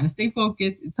again, I'm trying to stay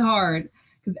focused. It's hard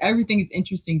because everything is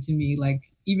interesting to me. Like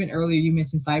even earlier, you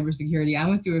mentioned cybersecurity. I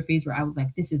went through a phase where I was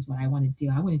like, this is what I want to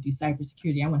do. I want to do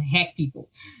cybersecurity. I want to hack people.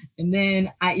 And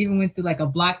then I even went through like a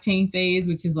blockchain phase,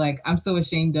 which is like, I'm so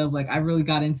ashamed of. Like, I really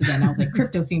got into that. And I was like,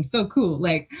 crypto seems so cool.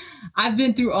 Like, I've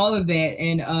been through all of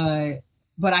that.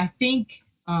 But I think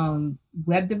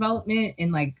web development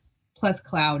and like plus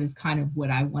cloud is kind of what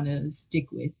I want to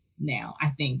stick with now. I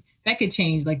think that could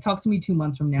change. Like, talk to me 2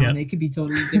 months from now, Yeah. and it could be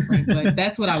totally different. But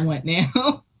that's what I want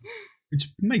now. Which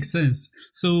makes sense.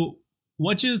 So,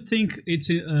 what do you think it's?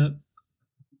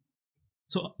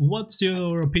 So, what's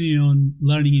your opinion on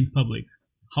learning in public?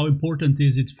 How important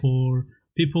is it for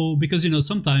people? Because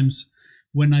sometimes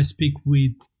when I speak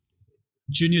with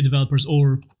junior developers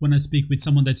or when I speak with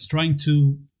someone that's trying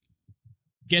to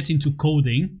get into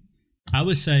coding, I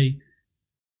would say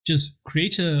just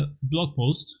create a blog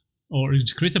post or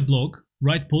just create a blog,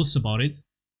 write posts about it,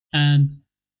 and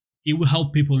it will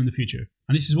help people in the future.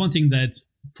 And this is one thing that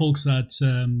folks at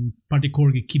Party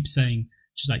Corgi keep saying,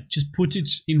 just put it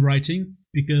in writing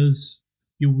because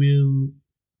you will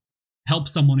help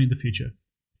someone in the future.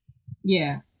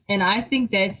 Yeah. And I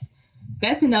think that's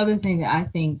another thing that I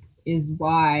think is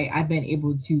why I've been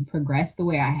able to progress the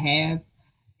way I have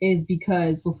is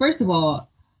because, well, first of all,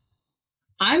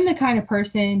 I'm the kind of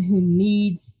person who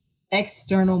needs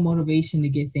external motivation to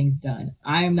get things done.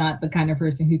 I am not the kind of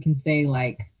person who can say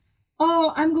like,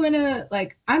 "Oh, I'm going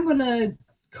to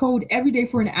code every day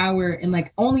for an hour and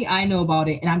like only I know about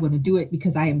it and I'm going to do it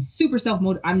because I am super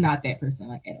self-motivated." I'm not that person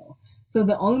like at all. So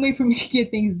the only way for me to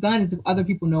get things done is if other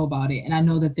people know about it and I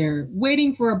know that they're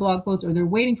waiting for a blog post or they're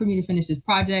waiting for me to finish this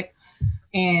project.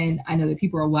 And I know that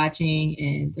people are watching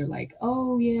and they're like,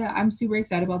 oh, yeah, I'm super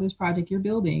excited about this project you're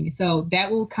building. So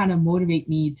that will kind of motivate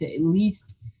me to at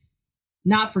least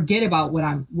not forget about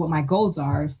what my goals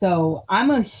are. So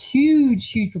I'm a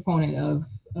huge proponent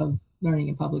of learning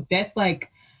in public. That's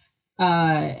like,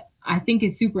 I think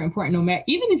it's super important no matter,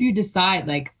 even if you decide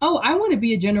like, oh, I want to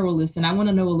be a generalist and I want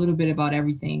to know a little bit about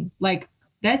everything. Like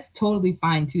that's totally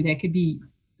fine too. That could be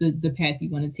the path you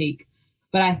want to take.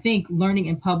 But I think learning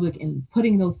in public and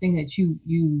putting those things that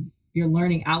you're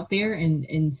learning out there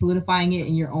and solidifying it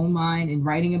in your own mind and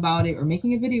writing about it or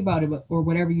making a video about it or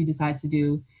whatever you decide to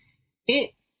do,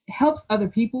 it helps other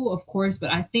people, of course, but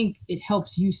I think it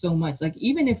helps you so much. Like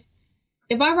even if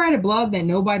I write a blog that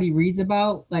nobody reads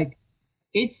about, like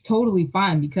it's totally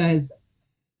fine because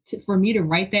for me to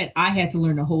write that, I had to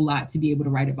learn a whole lot to be able to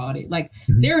write about it. Like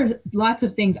there are lots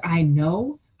of things I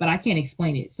know, but I can't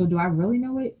explain it. So do I really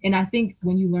know it? And I think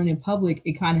when you learn in public,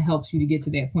 it kind of helps you to get to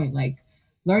that point. Like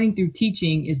learning through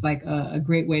teaching is like a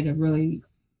great way to really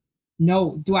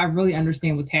know, do I really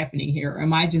understand what's happening here? Or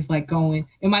am I just following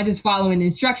the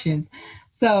instructions?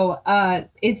 So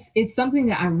it's something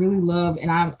that I really love,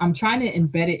 and I'm trying to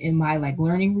embed it in my like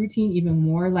learning routine even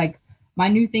more. Like my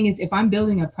new thing is if I'm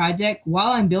building a project,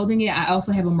 while I'm building it, I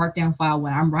also have a markdown file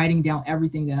where I'm writing down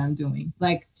everything that I'm doing,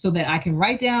 like so that I can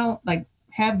write down, like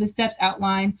have the steps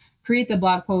outlined, create the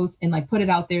blog post, and like put it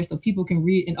out there so people can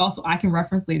read, and also I can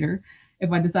reference later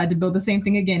if I decide to build the same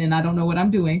thing again and I don't know what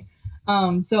I'm doing.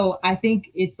 So I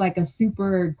think it's like a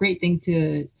super great thing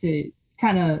to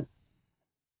kind of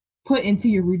put into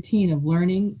your routine of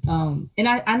learning. And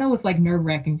I know it's like nerve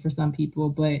wracking for some people,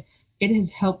 but it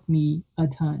has helped me a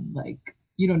ton. Like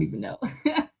you don't even know.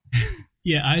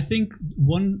 Yeah, I think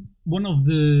one of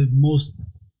the most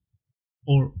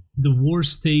or the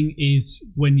worst thing is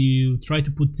when you try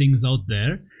to put things out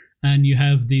there and you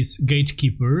have these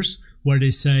gatekeepers where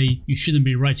they say you shouldn't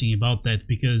be writing about that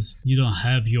because you don't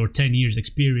have your 10 years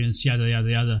experience, yada yada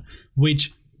yada.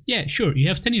 Which, yeah, sure, you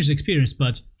have 10 years experience,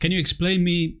 but can you explain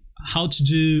me how to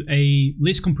do a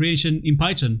list comprehension in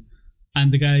Python?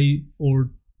 And the guy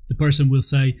or the person will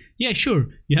say, yeah, sure,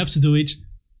 you have to do it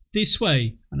this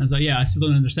way. And I was like, yeah, I still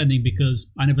don't understand it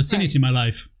because I never seen it in my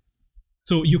life.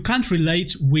 So you can't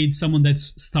relate with someone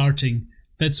that's starting.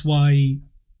 That's why,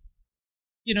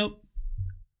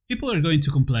 people are going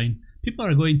to complain. People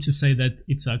are going to say that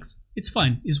it sucks. It's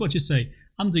fine. It's what you say.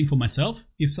 I'm doing for myself.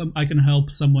 If I can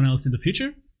help someone else in the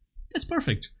future, that's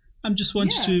perfect. I just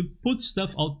want to put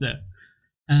stuff out there.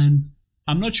 And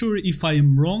I'm not sure if I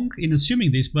am wrong in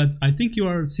assuming this, but I think you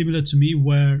are similar to me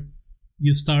where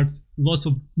you start lots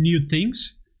of new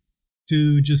things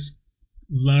to just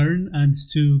learn and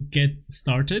to get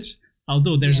started.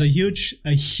 Although there's a huge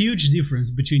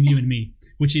difference between you and me,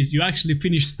 which is you actually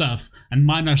finish stuff and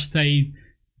mine are stayed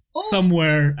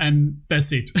somewhere and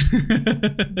that's it.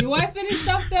 Do I finish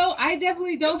stuff though? I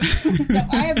definitely don't finish stuff.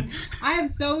 I have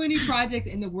so many projects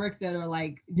in the works that are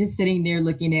like just sitting there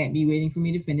looking at me, waiting for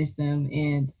me to finish them.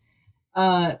 And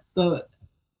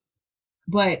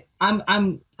but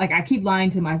I'm like I keep lying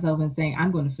to myself and saying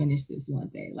I'm going to finish this one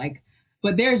day. Like,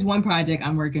 but there's one project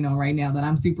I'm working on right now that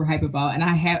I'm super hype about, and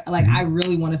I have like I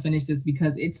really want to finish this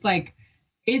because it's like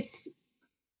it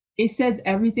says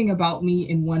everything about me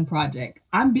in one project.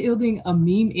 I'm building a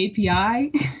meme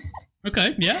API.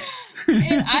 Okay, yeah.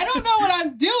 And I don't know what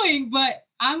I'm doing, but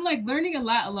I'm like learning a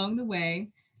lot along the way,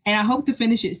 and I hope to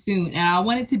finish it soon. And I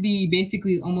want it to be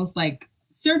basically almost like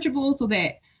searchable so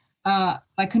that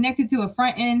like connected to a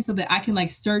front end so that I can like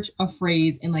search a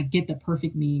phrase and like get the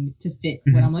perfect meme to fit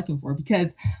what I'm looking for.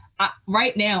 Because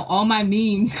right now, all my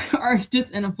memes are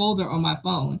just in a folder on my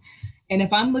phone. And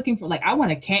if I'm looking for like, I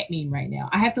want a cat meme right now,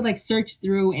 I have to like search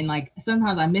through and like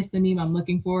sometimes I miss the meme I'm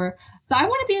looking for. So I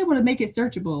want to be able to make it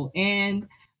searchable, and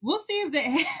we'll see if that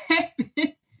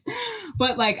happens.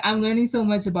 But like I'm learning so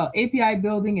much about API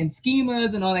building and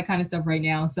schemas and all that kind of stuff right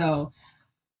now. So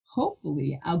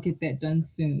hopefully I'll get that done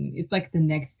soon. It's like the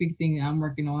next big thing that I'm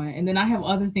working on. And then I have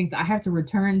other things I have to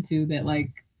return to that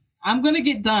like I'm going to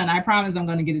get done. I promise I'm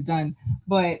going to get it done.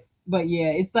 But yeah,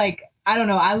 it's like, I don't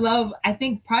know. I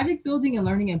think project building and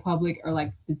learning in public are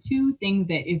like the two things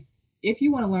that if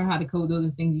you want to learn how to code, those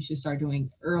are things you should start doing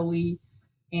early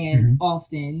and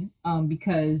often,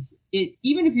 because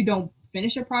even if you don't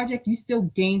finish a project, you still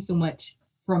gain so much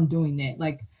from doing that.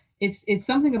 Like it's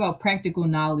something about practical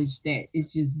knowledge that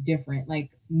is just different. Like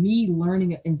me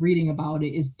learning and reading about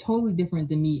it is totally different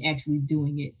than me actually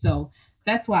doing it. So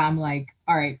that's why I'm like,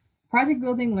 all right, project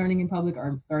building, learning in public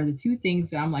are the two things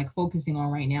that I'm like focusing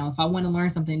on right now. If I want to learn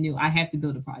something new, I have to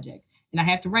build a project and I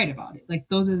have to write about it. Like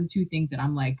those are the two things that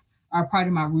I'm like are part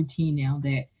of my routine now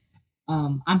that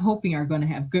I'm hoping are going to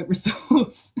have good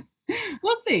results.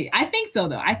 We'll see. I think so,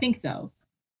 though. I think so.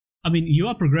 I mean, you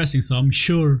are progressing, so I'm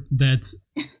sure that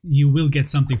you will get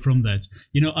something from that.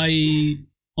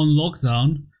 On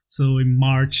lockdown, so in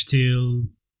March till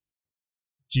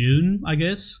June, I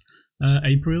guess,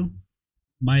 April,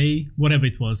 May, whatever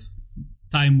it was,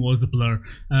 time was a blur.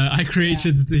 I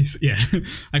created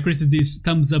I created this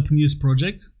thumbs up news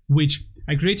project, which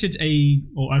I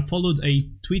followed a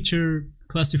Twitter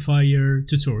classifier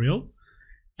tutorial,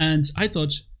 and I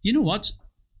thought, you know what,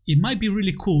 it might be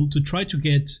really cool to try to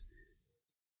get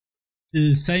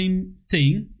the same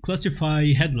thing,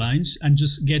 classify headlines and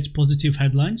just get positive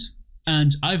headlines.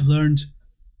 And I've learned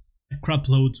a crap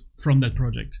load from that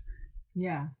project.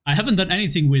 Yeah. I haven't done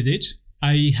anything with it.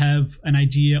 I have an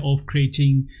idea of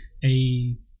creating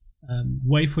a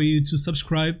way for you to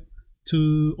subscribe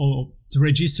or to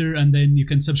register, and then you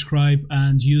can subscribe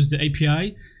and use the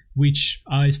API, which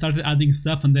I started adding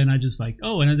stuff, and then I just like,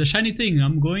 oh, another shiny thing,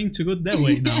 I'm going to go that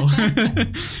way now.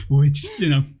 Which,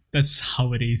 that's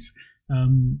how it is.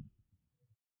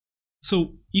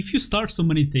 So if you start so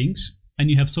many things and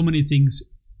you have so many things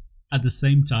at the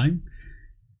same time,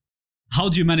 how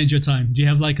do you manage your time? Do you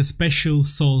have like a special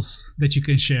sauce that you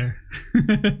can share?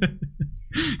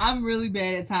 I'm really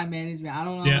bad at time management. I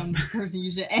don't know if I'm the person you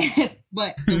should ask,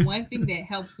 but the one thing that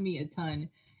helps me a ton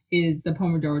is the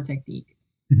Pomodoro technique.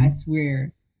 I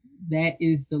swear that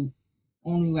is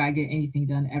only way I get anything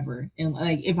done ever. And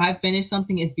like if I finish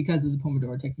something, it's because of the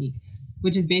Pomodoro technique,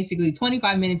 which is basically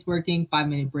 25 minutes working,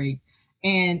 5-minute break.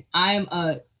 And I'm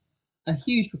a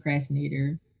huge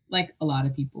procrastinator, like a lot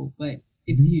of people, but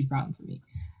it's a huge problem for me.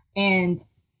 And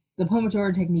the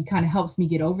Pomodoro technique kind of helps me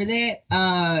get over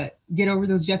that, get over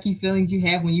those yucky feelings you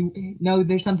have when you know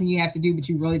there's something you have to do, but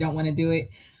you really don't want to do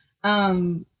it.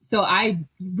 So I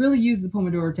really use the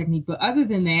Pomodoro technique. But other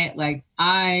than that, like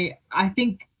I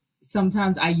think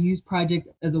sometimes I use projects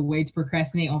as a way to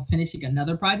procrastinate on finishing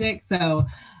another project. So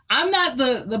I'm not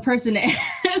the person to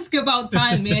ask about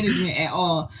time management at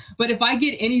all. But if I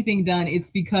get anything done, it's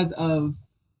because of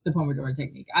the Pomodoro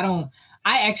technique.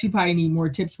 I actually probably need more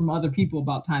tips from other people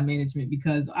about time management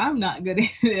because I'm not good at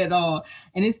it at all.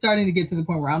 And it's starting to get to the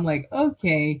point where I'm like,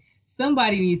 okay,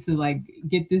 somebody needs to like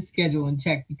get this schedule in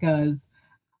check because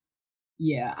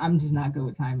yeah, I'm just not good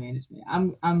with time management.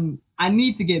 I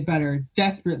need to get better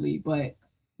desperately, but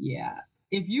yeah,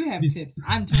 if you have tips,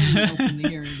 I'm totally open to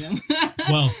hearing them.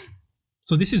 Well,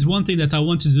 so this is one thing that I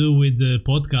want to do with the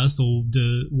podcast or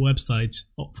the website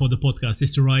for the podcast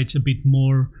is to write a bit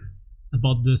more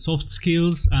about the soft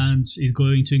skills, and it's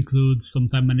going to include some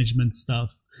time management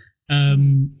stuff.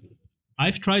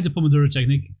 I've tried the Pomodoro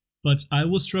technique, but I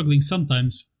was struggling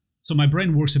sometimes. So my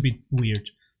brain works a bit weird.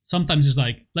 Sometimes it's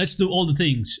like, let's do all the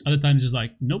things. Other times it's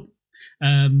like, nope.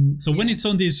 So when it's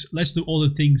on this, let's do all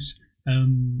the things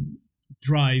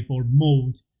drive or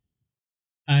mode,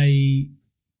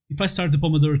 if I start the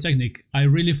Pomodoro technique, I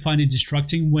really find it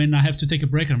distracting when I have to take a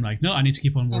break. I'm like, no, I need to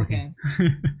keep on working.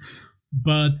 Okay.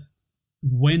 But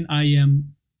when I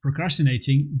am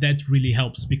procrastinating, that really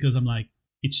helps because I'm like,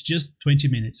 it's just 20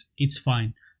 minutes. It's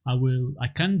fine. I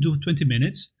can do 20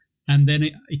 minutes and then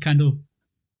it kind of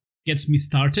gets me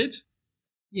started.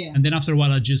 Yeah. And then after a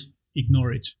while, I just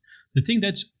ignore it. The thing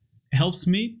that helps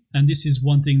me, and this is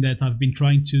one thing that I've been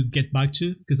trying to get back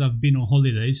to because I've been on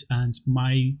holidays and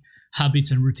my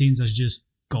habits and routines are just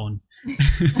gone.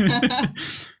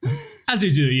 As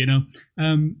you do,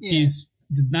 is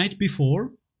the night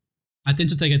before, I tend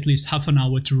to take at least half an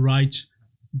hour to write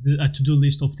a to-do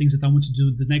list of things that I want to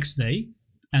do the next day.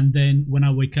 And then when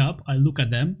I wake up, I look at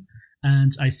them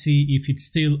and I see if it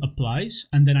still applies.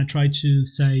 And then I try to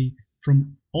say,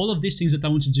 from all of these things that I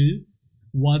want to do,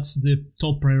 what's the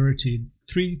top priority,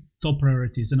 3 top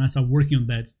priorities, and I start working on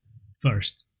that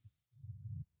first.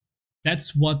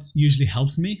 That's what usually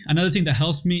helps me. Another thing that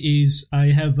helps me is I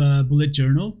have a bullet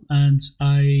journal and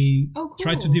I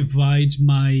try to divide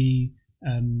my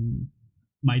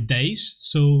my days,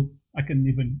 so I can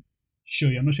even show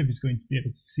you. I'm not sure if it's going to be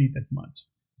able to see that much,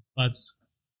 but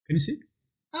can you see?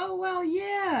 Oh well,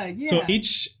 yeah. So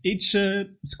each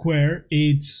square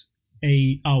is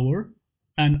a hour,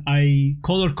 and I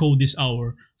color code this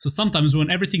hour. So sometimes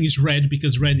when everything is red,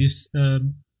 because red is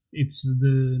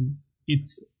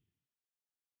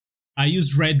I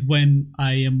use red when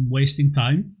I am wasting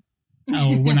time,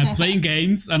 or when I'm playing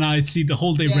games and I see the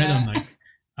whole day red. I'm like,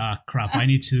 crap, I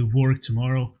need to work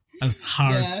tomorrow as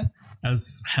hard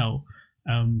as hell.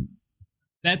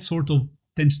 That sort of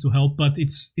tends to help, but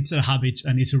it's a habit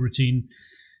and it's a routine.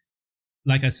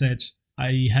 Like I said,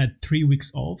 I had 3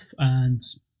 weeks off and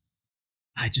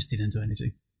I just didn't do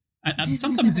anything. And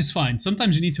sometimes it's fine.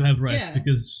 Sometimes you need to have rest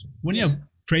because when you're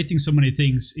creating so many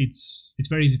things, it's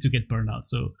very easy to get burned out.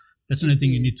 So that's another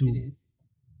thing you need to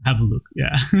have a look.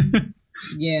 Yeah.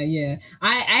 Yeah.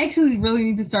 I actually really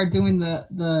need to start doing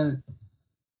the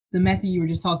method you were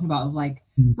just talking about of like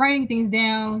writing things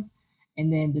down,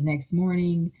 and then the next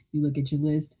morning you look at your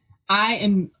list. I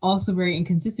am also very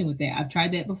inconsistent with that. I've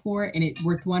tried that before and it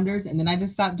worked wonders, and then I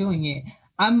just stopped doing it.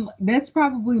 That's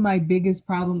probably my biggest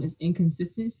problem is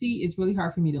inconsistency. It's really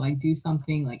hard for me to like do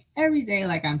something like every day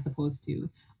like I'm supposed to.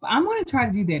 But I'm going to try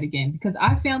to do that again because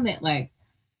I found that like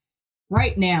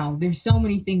right now there's so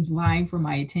many things vying for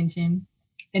my attention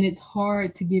and it's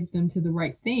hard to give them to the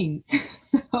right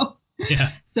things.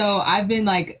 So I've been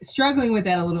like struggling with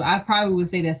that a little. I probably would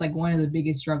say that's like one of the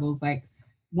biggest struggles. Like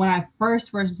when I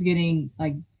first was getting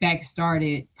like back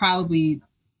started, probably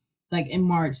like in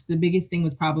March, the biggest thing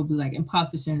was probably like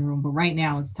imposter syndrome. But right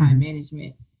now it's time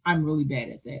management. I'm really bad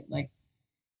at that. Like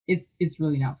it's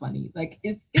really not funny. Like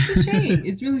it's a shame.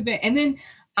 It's really bad. And then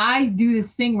I do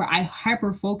this thing where I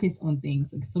hyper focus on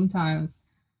things. Like sometimes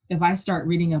if I start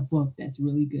reading a book that's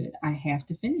really good, I have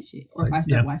to finish it. Or if I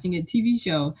start watching a TV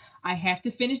show, I have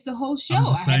to finish the whole show.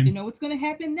 I have to know what's going to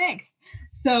happen next.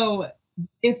 So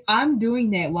if I'm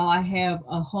doing that while I have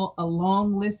a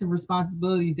long list of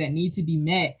responsibilities that need to be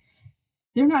met,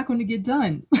 they're not going to get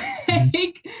done.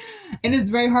 And it's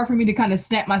very hard for me to kind of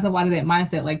snap myself out of that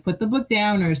mindset, like put the book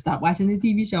down or stop watching the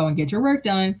TV show and get your work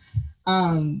done.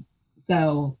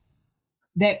 So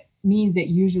that means that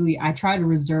usually I try to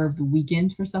reserve the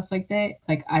weekends for stuff like that.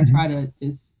 Like I try Mhm. to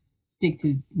just stick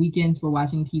to weekends for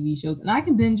watching TV shows, and I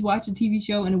can binge watch a TV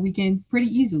show in a weekend pretty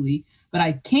easily. But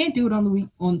I can't do it on the week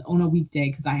on a weekday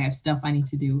because I have stuff I need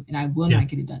to do, and I will Yeah. not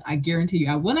get it done. I guarantee you,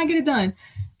 I will not get it done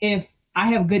if I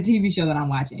have a good TV show that I'm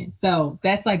watching. So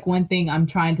that's like one thing I'm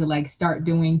trying to like start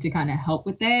doing to kind of help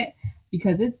with that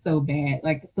because it's so bad.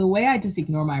 Like the way I just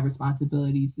ignore my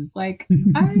responsibilities is like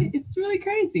it's really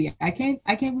crazy. I can't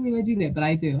believe I do that, but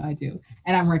I do.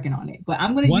 And I'm working on it. But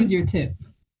I'm gonna use one your tip.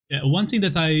 yeah, one thing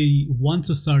that I want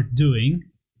to start doing,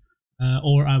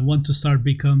 or I want to start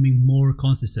becoming more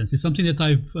consistent, is something that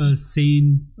I've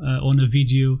seen on a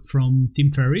video from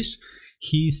Tim Ferriss.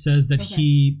 He says that Okay.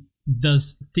 he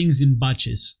does things in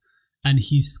batches, and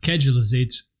he schedules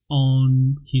it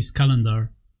on his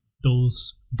calendar,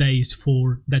 those days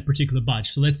for that particular batch.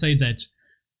 So let's say that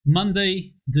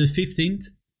Monday the 15th,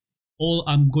 all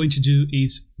I'm going to do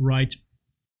is write,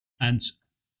 and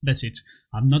that's it.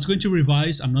 I'm not going to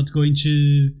revise. I'm not going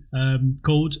to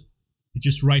code. It's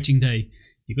just writing day.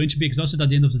 You're going to be exhausted at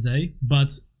the end of the day,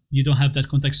 but you don't have that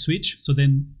context switch. So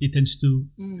then it tends to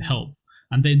Mm. help.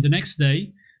 And then the next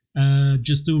day,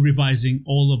 just do revising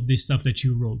all of this stuff that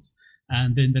you wrote.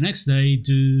 And then the next day,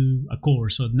 do a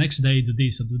course. So the next day, do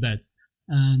this or do that.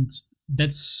 And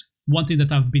that's one thing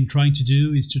that I've been trying to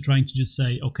do, is to trying to just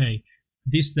say, okay,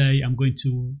 this day I'm going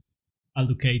to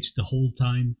allocate the whole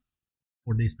time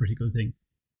for this particular thing.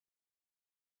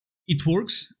 It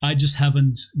works. I just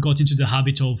haven't got into the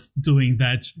habit of doing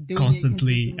that Doing it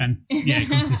constantly consistently. and yeah,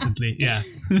 consistently. Yeah.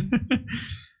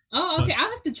 Oh, But okay. I'll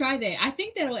have to try that. I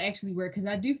think that'll actually work because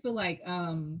I do feel like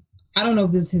I don't know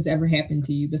if this has ever happened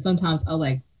to you, but sometimes I'll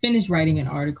like finish writing an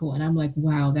article and I'm like,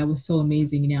 wow, that was so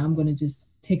amazing. Now I'm gonna just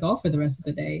take off for the rest of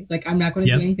the day. Like I'm not gonna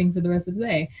do yeah, anything for the rest of the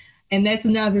day. And that's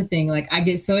another thing. Like I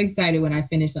get so excited when I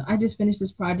finish. I just finished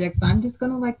this project, so I'm just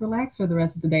gonna like relax for the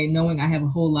rest of the day, knowing I have a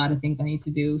whole lot of things I need to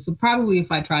do. So probably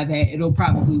if I try that, it'll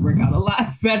probably work out a lot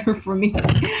better for me.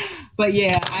 But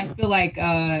yeah, I feel like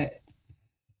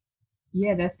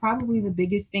yeah, that's probably the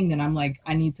biggest thing that I'm like,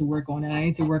 I need to work on, and I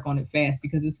need to work on it fast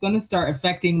because it's going to start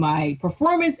affecting my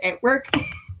performance at work,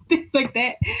 things like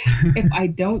that. If I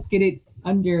don't get it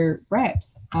under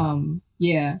wraps,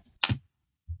 yeah,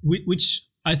 which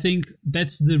I think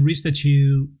that's the risk that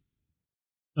you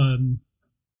um,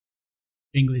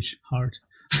 English hard.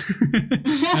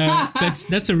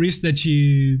 That's a risk that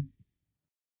you.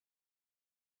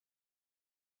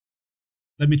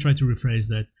 Let me try to rephrase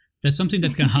that. That's something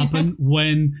that can happen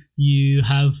when you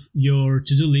have your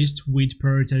to-do list with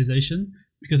prioritization.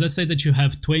 Because let's say that you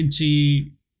have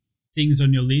 20 things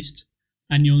on your list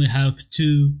and you only have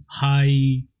two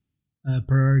high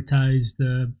prioritized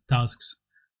tasks.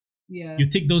 yeah, You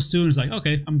tick those two and it's like,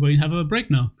 okay, I'm going to have a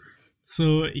break now.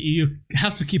 So you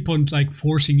have to keep on like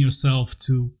forcing yourself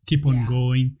to keep on yeah,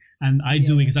 going. And I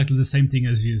do yeah, exactly the same thing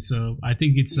as you. So I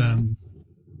think it's yeah,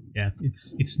 yeah,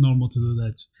 it's normal to do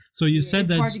that. So you yeah. said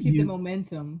It's hard that to keep the you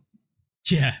momentum.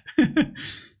 yeah.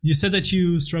 You said that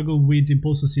you struggle with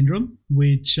imposter syndrome,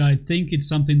 which I think it's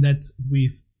something that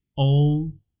we've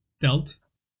all dealt,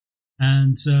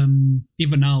 and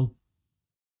even now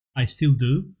I still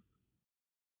do.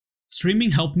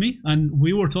 Streaming helped me, and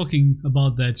we were talking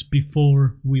about that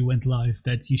before we went live.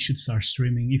 That you should start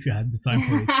streaming if you had the time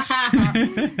for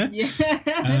it.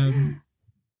 Yeah.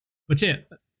 But yeah,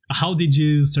 how did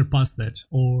you surpass that?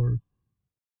 Or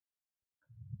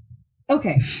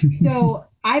Okay, so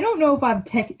I don't know if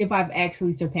I've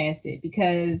actually surpassed it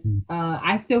because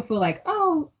I still feel like,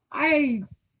 oh, I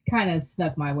kind of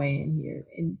snuck my way in here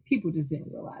and people just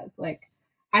didn't realize. Like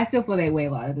I still feel that way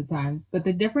a lot of the times. But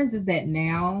the difference is that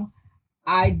now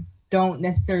I don't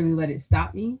necessarily let it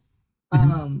stop me. Mhm.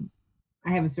 Um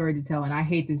I have a story to tell and I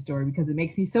hate this story because it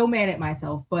makes me so mad at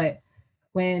myself, but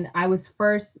when I was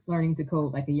first learning to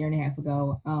code like a year and a half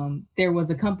ago, there was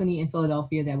a company in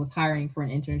Philadelphia that was hiring for an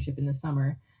internship in the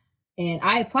summer. And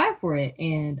I applied for it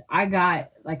and I got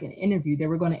like an interview. They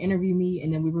were going to interview me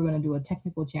and then we were going to do a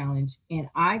technical challenge. And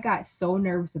I got so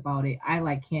nervous about it. I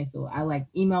like canceled. I like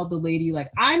emailed the lady,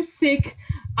 like, I'm sick.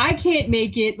 I can't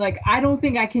make it. Like, I don't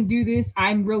think I can do this.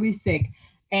 I'm really sick.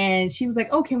 And she was like,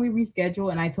 oh, can we reschedule?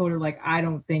 And I told her, like, I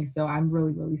don't think so. I'm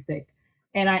really, really sick.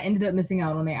 And I ended up missing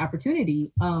out on the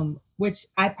opportunity, which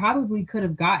I probably could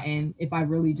have gotten if I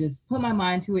really just put my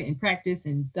mind to it and practiced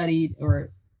and studied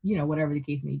or, whatever the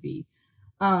case may be.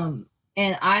 And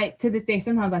I, to this day,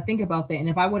 sometimes I think about that. And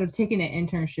if I would have taken an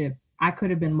internship, I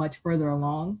could have been much further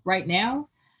along right now.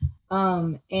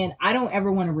 And I don't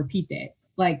ever want to repeat that.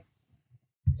 Like,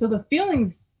 so the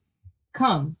feelings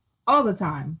come all the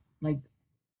time. Like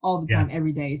all the Yeah. time,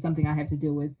 every day, something I have to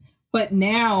deal with. But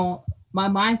now my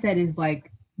mindset is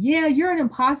like, yeah, you're an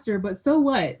imposter, but so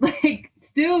what? Like,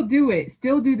 still do it,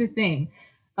 still do the thing,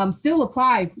 still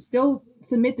apply, still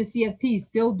submit the CFP,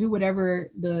 still do whatever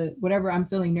I'm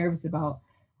feeling nervous about,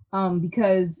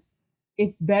 because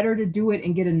it's better to do it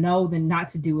and get a no than not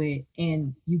to do it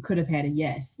and you could have had a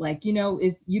yes. Like,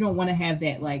 it's you don't want to have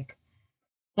that like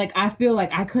I feel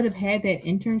like I could have had that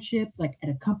internship like at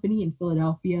a company in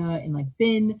Philadelphia and like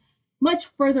been much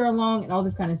further along and all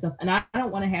this kind of stuff. And I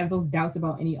don't want to have those doubts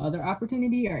about any other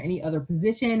opportunity or any other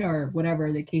position or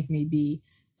whatever the case may be.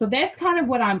 So that's kind of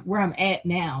where I'm at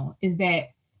now, is that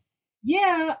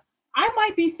yeah, I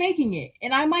might be faking it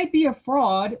and I might be a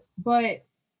fraud, but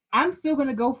I'm still going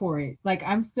to go for it. Like,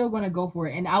 I'm still going to go for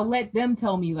it. And I'll let them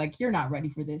tell me, like, you're not ready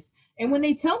for this. And when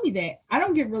they tell me that, I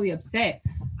don't get really upset.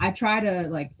 I try to,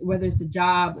 like, whether it's a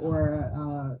job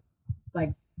or,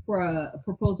 like, for a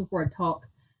proposal for a talk,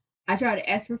 I try to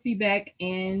ask for feedback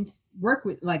and work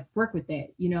with that,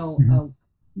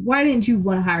 why didn't you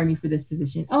want to hire me for this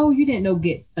position? Oh, you didn't know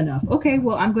Git enough. Okay,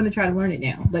 well, I'm going to try to learn it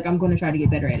now. Like, I'm going to try to get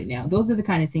better at it now. Those are the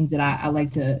kind of things that I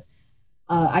like to,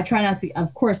 I try not to,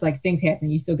 of course, like things happen.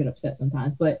 You still get upset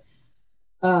sometimes, but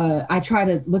I try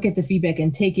to look at the feedback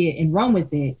and take it and run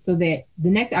with it so that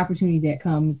the next opportunity that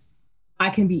comes, I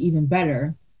can be even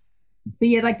better. But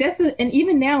yeah, like and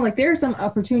even now, like there are some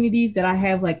opportunities that I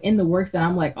have like in the works that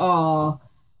I'm like, oh,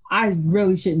 I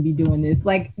really shouldn't be doing this.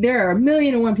 Like there are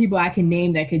 1,000,001 people I can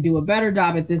name that could do a better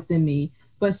job at this than me.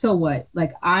 But so what?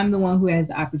 Like I'm the one who has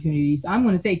the opportunity, so I'm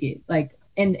going to take it. Like,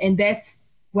 and that's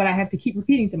what I have to keep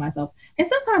repeating to myself. And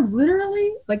sometimes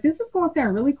literally, like this is going to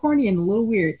sound really corny and a little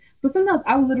weird, but sometimes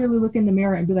I will literally look in the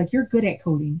mirror and be like, you're good at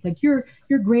coding. Like you're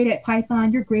great at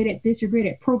Python. You're great at this. You're great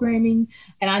at programming.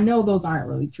 And I know those aren't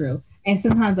really true. And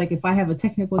sometimes like if I have a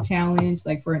technical challenge,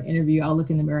 like for an interview, I'll look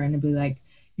in the mirror and be like,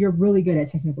 you're really good at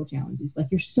technical challenges. Like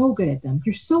you're so good at them.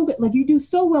 You're so good. Like you do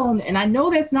so well. And I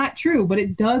know that's not true, but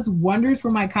it does wonders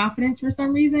for my confidence for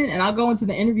some reason. And I'll go into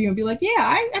the interview and be like, yeah,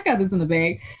 I got this in the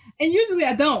bag. And usually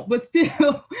I don't, but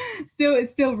still, it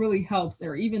still really helps.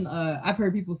 Or even I've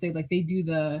heard people say like they do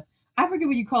I forget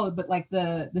what you call it, but like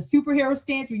the superhero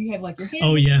stance where you have like your hands.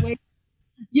 Oh yeah.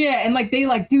 Yeah, and like they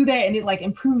like do that and it like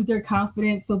improves their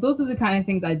confidence. So those are the kind of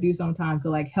things I do sometimes to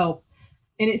like help.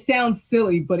 And it sounds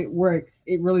silly, but it works.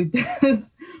 It really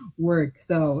does work.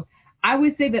 So I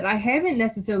would say that I haven't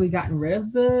necessarily gotten rid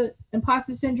of the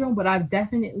imposter syndrome, but I've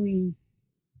definitely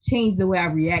changed the way I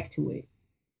react to it,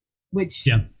 which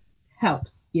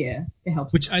helps. Yeah, it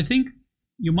helps. Which I think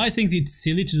you might think it's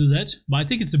silly to do that, but I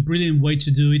think it's a brilliant way to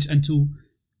do it and to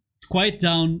quiet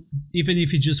down, even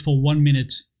if it's just for 1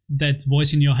 minute, that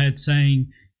voice in your head saying,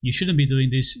 you shouldn't be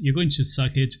doing this, you're going to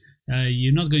suck it,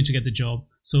 you're not going to get the job.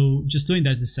 So just doing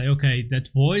that to say, okay, that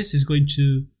voice is going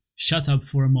to shut up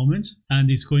for a moment and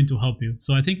it's going to help you.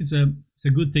 So I think it's a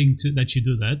good thing that you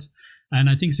do that. And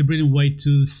I think it's a brilliant way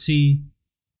to see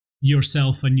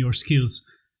yourself and your skills.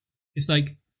 It's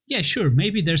like, yeah, sure,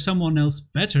 maybe there's someone else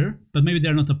better, but maybe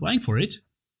they're not applying for it.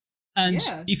 And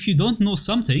if you don't know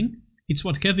something, it's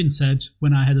what Kevin said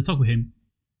when I had a talk with him.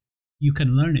 You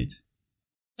can learn it.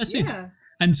 That's it.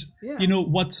 And you know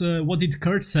what did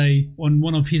Kurt say on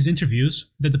one of his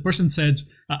interviews? That the person said,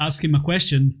 ask him a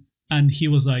question, and he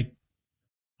was like,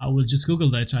 I will just Google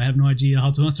that. I have no idea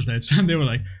how to answer that. And they were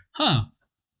like, huh,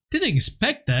 didn't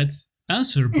expect that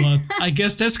answer, but I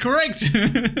guess that's correct.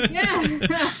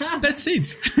 That's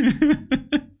it.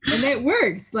 And that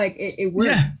works. Like it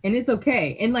works. And it's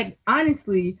okay. And like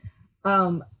honestly,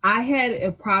 I had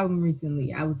a problem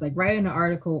recently. I was like writing an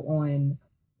article on,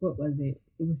 what was it?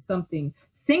 It was something,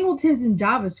 singletons in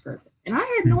JavaScript. And I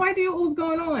had no idea what was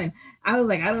going on. I was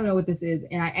like, I don't know what this is.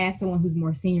 And I asked someone who's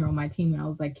more senior on my team, and I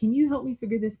was like, can you help me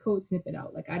figure this code snippet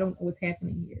out? Like, I don't know what's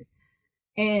happening here.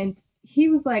 And he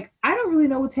was like, I don't really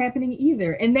know what's happening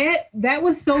either. And that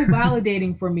was so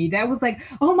validating for me. That was like,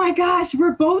 oh my gosh,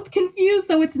 we're both confused.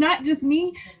 So it's not just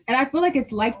me. And I feel like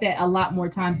it's like that a lot more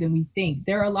times than we think.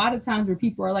 There are a lot of times where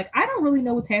people are like, I don't really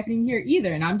know what's happening here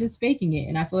either. And I'm just faking it.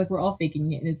 And I feel like we're all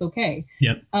faking it and it's okay.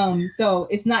 So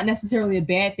it's not necessarily a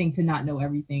bad thing to not know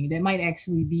everything. That might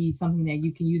actually be something that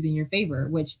you can use in your favor,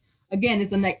 which again,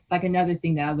 is like another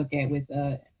thing that I look at with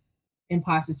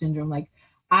imposter syndrome. Like,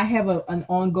 I have an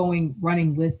ongoing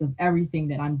running list of everything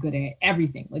that I'm good at,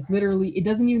 everything. Like literally, it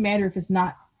doesn't even matter if it's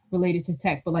not related to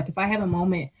tech, but like if I have a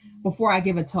moment before I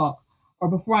give a talk or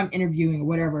before I'm interviewing or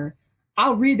whatever,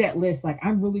 I'll read that list. Like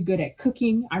I'm really good at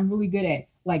cooking. I'm really good at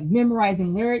like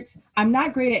memorizing lyrics. I'm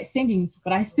not great at singing,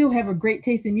 but I still have a great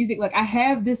taste in music. Like I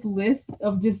have this list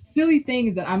of just silly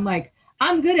things that I'm like,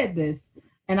 I'm good at this.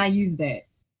 And I use that.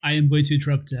 I am going to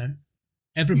interrupt there.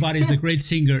 everybody is a great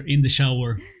singer in the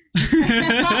shower. That's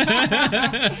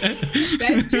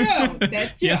true.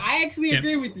 That's true. Yes. I actually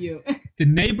agree with you. The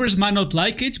neighbors might not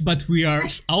like it, but we are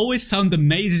always sound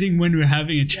amazing when we're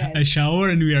having a shower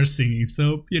and we are singing.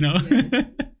 So, Yes. A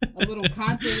little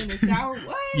concert in the shower.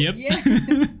 What? Yep. Yes.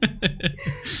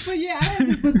 But yeah, I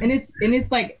have this and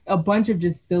it's like a bunch of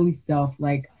just silly stuff.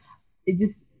 Like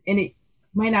it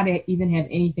might not even have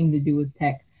anything to do with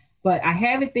tech, but I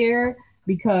have it there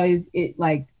because it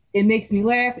makes me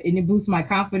laugh and it boosts my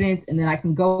confidence, and then I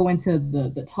can go into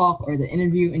the talk or the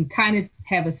interview and kind of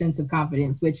have a sense of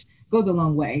confidence, which goes a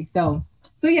long way. So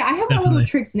yeah, I have my little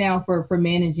tricks now for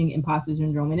managing imposter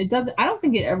syndrome, and I don't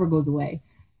think it ever goes away.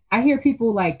 I hear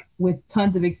people like with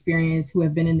tons of experience who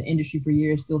have been in the industry for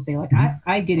years still say like,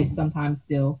 I get it sometimes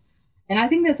still. And I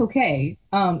think that's okay.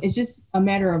 It's just a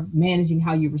matter of managing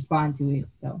how you respond to it.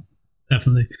 So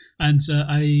definitely. And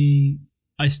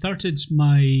I started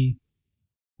I'm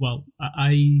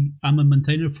a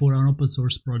maintainer for an open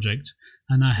source project,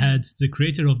 and I had the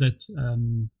creator of that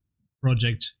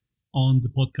project on the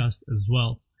podcast as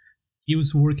well. He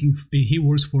works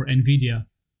for NVIDIA,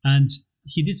 and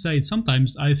he did say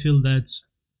sometimes I feel that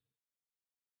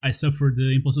I suffer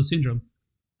the imposter syndrome,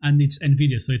 and it's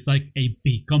NVIDIA, so it's like a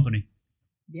big company.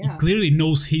 Yeah. He clearly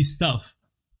knows his stuff.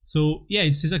 So yeah,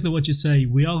 it's exactly what you say.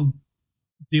 We all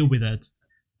deal with that.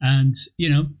 And,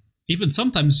 even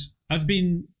sometimes I've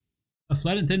been a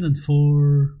flight attendant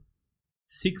for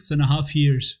 6.5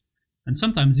 years. And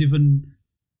sometimes even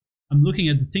I'm looking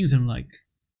at the things and I'm like,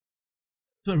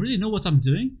 do I really know what I'm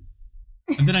doing?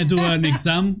 And then I do an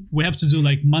exam. We have to do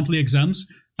like monthly exams,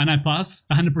 and I pass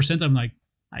 100%. I'm like,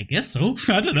 I guess so.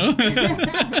 I don't know.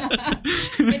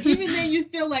 And even then, you're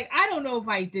still like, I don't know if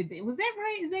I did that. Was that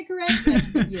right? Is that correct?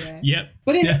 Yeah. Yep.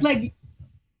 But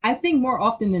I think more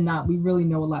often than not, we really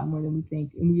know a lot more than we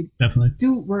think, and we definitely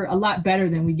we're a lot better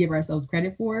than we give ourselves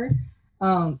credit for.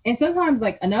 And sometimes,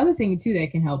 like another thing too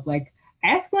that can help, like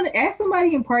ask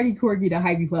somebody in Party Corgi to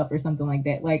hype you up or something like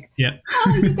that. Like,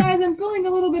 oh, you guys, I'm feeling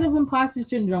a little bit of imposter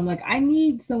syndrome. Like, I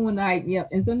need someone to hype me up.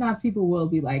 And sometimes people will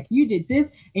be like, you did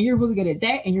this, and you're really good at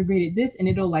that, and you're great at this, and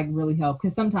it'll like really help.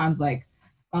 Because sometimes, like,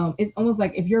 it's almost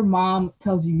like if your mom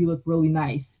tells you look really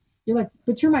nice, you're like,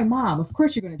 but you're my mom. Of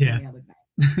course you're going to tell me I look nice.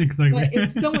 Exactly. But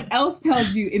if someone else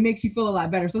tells you, it makes you feel a lot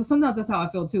better. So sometimes that's how I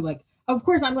feel too. Like, of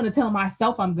course I'm going to tell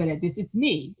myself I'm good at this. It's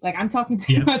me. Like, I'm talking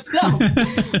to myself.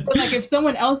 But like, if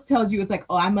someone else tells you, it's like,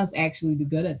 oh, I must actually be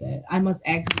good at that. I must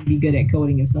actually be good at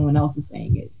coding if someone else is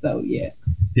saying it. So yeah.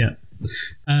 Yeah.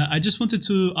 I just wanted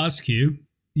to ask you,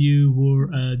 you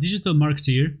were a digital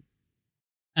marketeer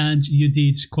and you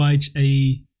did quite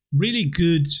a really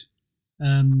good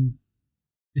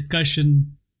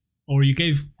discussion, or you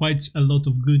gave a lot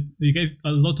of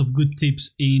good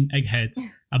tips in Egghead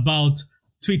about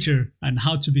Twitter and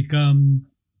how to become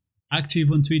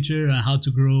active on Twitter and how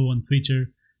to grow on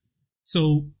Twitter.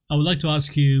 So I would like to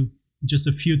ask you just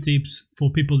a few tips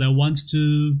for people that want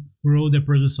to grow their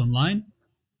presence online,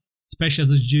 especially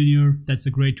as a junior. That's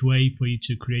a great way for you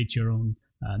to create your own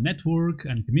network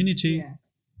and community. Yeah.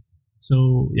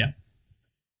 So yeah.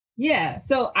 Yeah.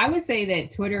 So I would say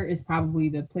that Twitter is probably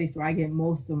the place where I get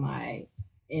most of my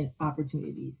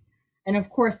opportunities. And of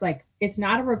course, like, it's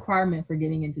not a requirement for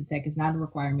getting into tech. It's not a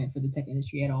requirement for the tech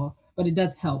industry at all, but it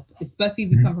does help, especially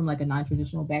if you come from like a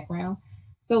non-traditional background.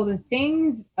 So the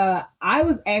things I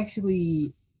was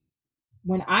actually,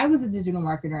 when I was a digital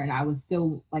marketer and I was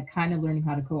still like kind of learning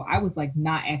how to code, I was like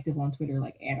not active on Twitter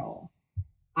like at all.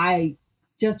 I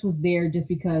just was there just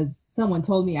because someone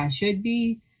told me I should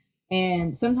be.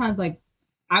 And sometimes like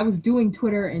I was doing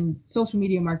Twitter and social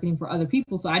media marketing for other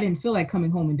people, so I didn't feel like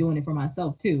coming home and doing it for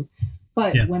myself too.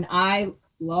 But when I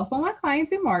lost all my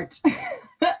clients in March,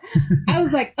 I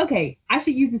was like, okay, I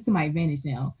should use this to my advantage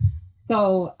now.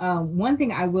 So one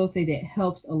thing I will say that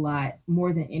helps a lot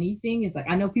more than anything is, like,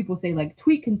 I know people say like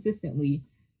tweet consistently,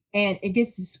 and it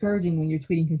gets discouraging when you're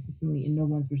tweeting consistently and no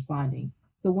one's responding.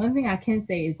 So one thing I can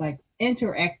say is like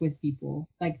interact with people,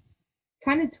 like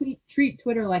kind of treat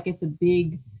Twitter like it's a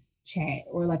big chat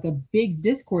or like a big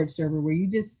Discord server where you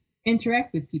just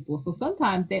interact with people. So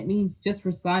sometimes that means just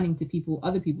responding to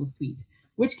other people's tweets,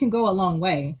 which can go a long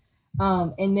way.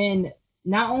 And then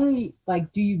not only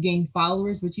like do you gain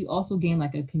followers, but you also gain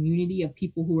like a community of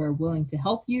people who are willing to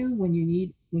help you when you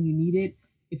need it.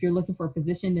 If you're looking for a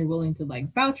position, they're willing to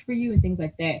like vouch for you and things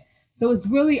like that. So I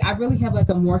really have like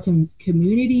a more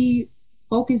community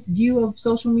focused view of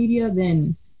social media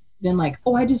than like,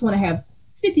 oh, I just want to have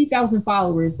 50,000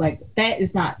 followers. Like, that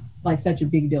is not like such a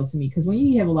big deal to me, because when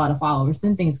you have a lot of followers,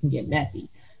 then things can get messy.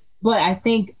 But I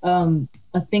think a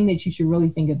thing that you should really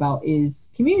think about is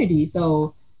community.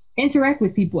 So interact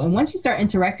with people. And once you start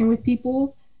interacting with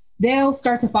people, they'll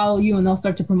start to follow you and they'll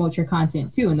start to promote your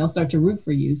content too. And they'll start to root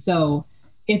for you. So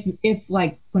if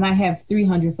like when I have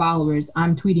 300 followers,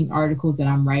 I'm tweeting articles that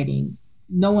I'm writing,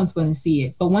 no one's going to see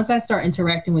it. But once I start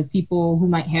interacting with people who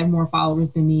might have more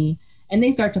followers than me, and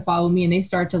they start to follow me and they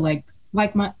start to like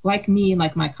me and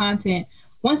like my content,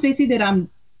 once they see that I'm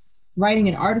writing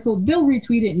an article, they'll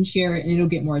retweet it and share it and it'll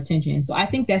get more attention. So I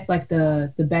think that's like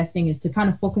the best thing, is to kind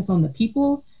of focus on the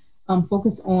people,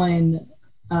 focus on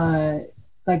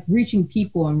like reaching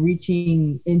people and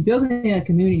reaching and building a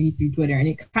community through Twitter. And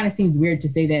it kind of seems weird to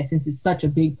say that since it's such a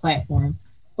big platform,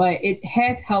 but it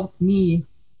has helped me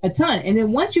a ton. And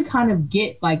then once you kind of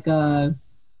get like a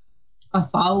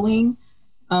following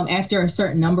after a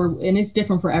certain number, and it's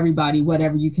different for everybody,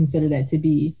 whatever you consider that to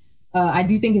be, I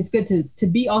do think it's good to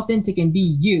be authentic and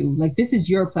be you. Like, this is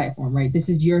your platform, right? This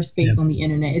is your space on the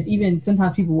internet. It's even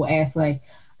sometimes people will ask like,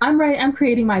 I'm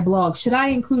creating my blog. Should I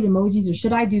include emojis or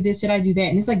should I do this? Should I do that?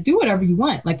 And it's like, do whatever you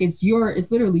want. Like, it's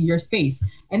literally your space.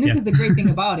 And this is the great thing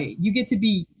about it. You get to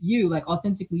be you, like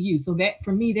authentically you. So that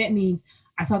for me, that means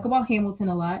I talk about Hamilton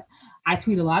a lot. I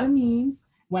tweet a lot of memes.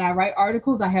 When I write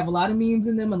articles, I have a lot of memes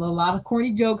in them and a lot of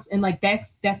corny jokes. And like,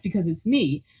 that's because it's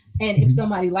me. And if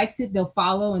somebody likes it, they'll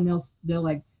follow and they'll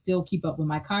like still keep up with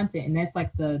my content. And that's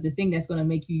like the thing that's going to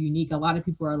make you unique. A lot of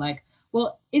people are like,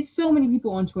 well, it's so many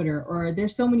people on Twitter, or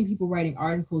there's so many people writing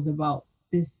articles about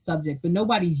this subject, but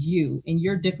nobody's you, and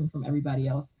you're different from everybody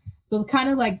else. So kind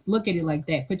of like look at it like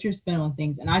that, put your spin on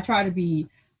things. And I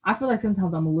feel like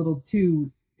sometimes I'm a little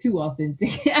too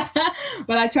authentic,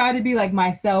 but I try to be like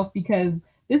myself because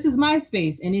this is my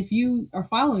space. And if you are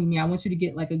following me, I want you to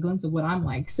get like a glimpse of what I'm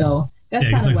like. So that's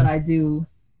kind of what I do.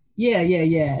 Yeah.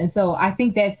 And so I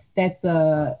think that's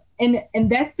and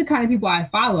that's the kind of people I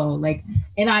follow, like,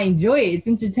 and I enjoy it. It's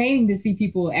entertaining to see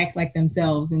people act like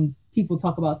themselves and people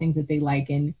talk about things that they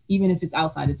like. And even if it's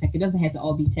outside of tech, it doesn't have to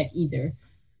all be tech either.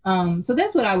 So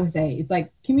that's what I would say. It's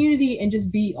like community and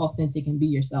just be authentic and be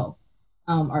yourself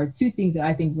are two things that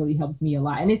I think really helped me a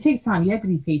lot. And it takes time. You have to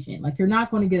be patient. Like, you're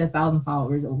not going to get 1,000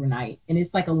 followers overnight, and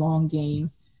it's like a long game.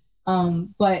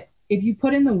 But if you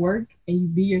put in the work and you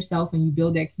be yourself and you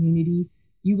build that community,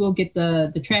 you will get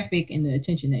the traffic and the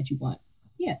attention that you want.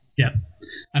 Yeah.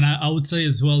 And I would say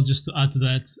as well, just to add to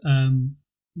that,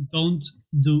 don't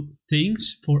do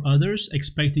things for others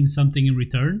expecting something in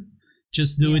return.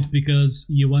 Just do it because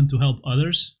you want to help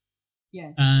others.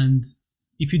 Yes. And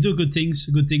if you do good things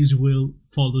will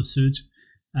follow suit,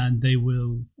 and they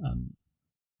will,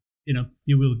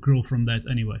 you will grow from that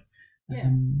anyway.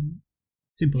 Yeah.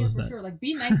 Simple as that. Sure. Like,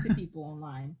 be nice to people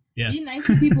online. Yeah. Be nice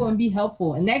to people and be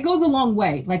helpful. And that goes a long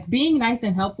way. Like, being nice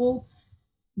and helpful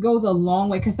goes a long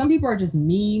way, because some people are just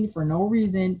mean for no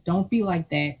reason. Don't be like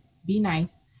that. Be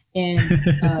nice. And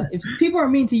if people are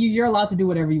mean to you, you're allowed to do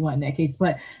whatever you want in that case.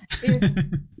 But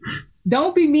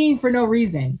don't be mean for no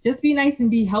reason. Just be nice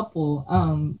and be helpful.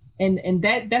 And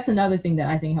that's another thing that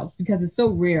I think helps, because it's so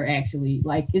rare, actually.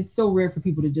 Like, it's so rare for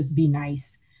people to just be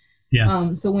nice.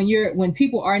 Yeah. So when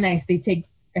people are nice, they take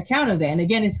account of that. And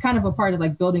again, it's kind of a part of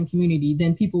like building community.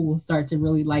 Then people will start to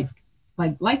really like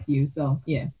you. So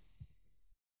yeah.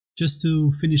 Just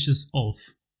to finish this off,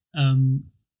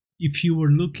 if you were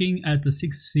looking at a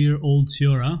 6-year-old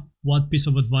Ceora, what piece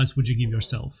of advice would you give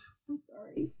yourself? I'm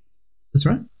sorry. That's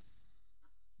right.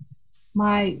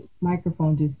 My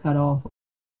microphone just cut off.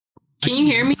 Can you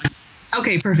hear me?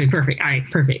 Okay, perfect. All right,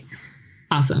 perfect.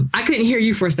 Awesome. I couldn't hear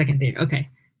you for a second there. Okay.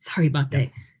 Sorry about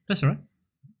that. That's all right.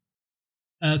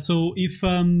 So if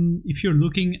you're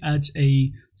looking at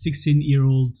a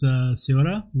 16-year-old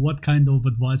Ceora, what kind of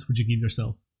advice would you give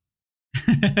yourself?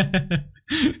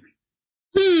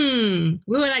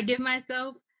 What would I give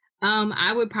myself?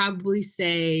 I would probably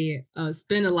say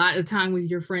spend a lot of time with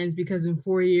your friends, because in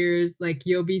 4 years, like,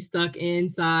 you'll be stuck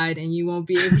inside and you won't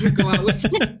be able to go out with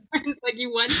your friends like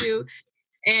you want to.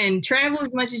 And travel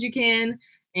as much as you can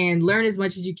and learn as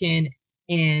much as you can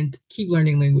and keep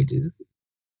learning languages.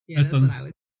 Yeah, That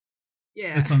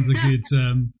sounds a good.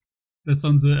 That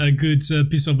sounds a good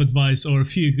piece of advice, or a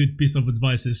few good piece of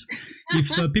advices.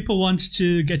 If people want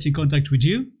to get in contact with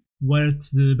you,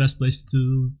 where's the best place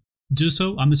to do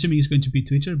so? I'm assuming it's going to be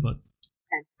Twitter, but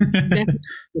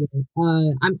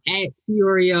I'm at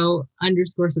Ceoreo _,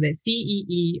 so that's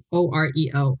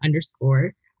CEEOREO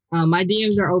 _. My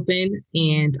DMs are open,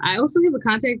 and I also have a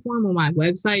contact form on my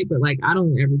website, but like, I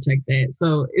don't ever check that,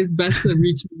 so it's best to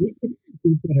reach me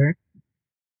through Twitter.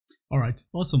 All right,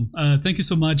 awesome. Thank you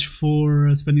so much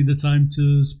for spending the time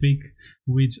to speak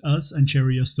with us and share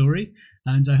your story,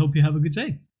 and I hope you have a good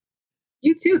day.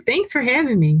 You too. Thanks for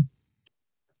having me.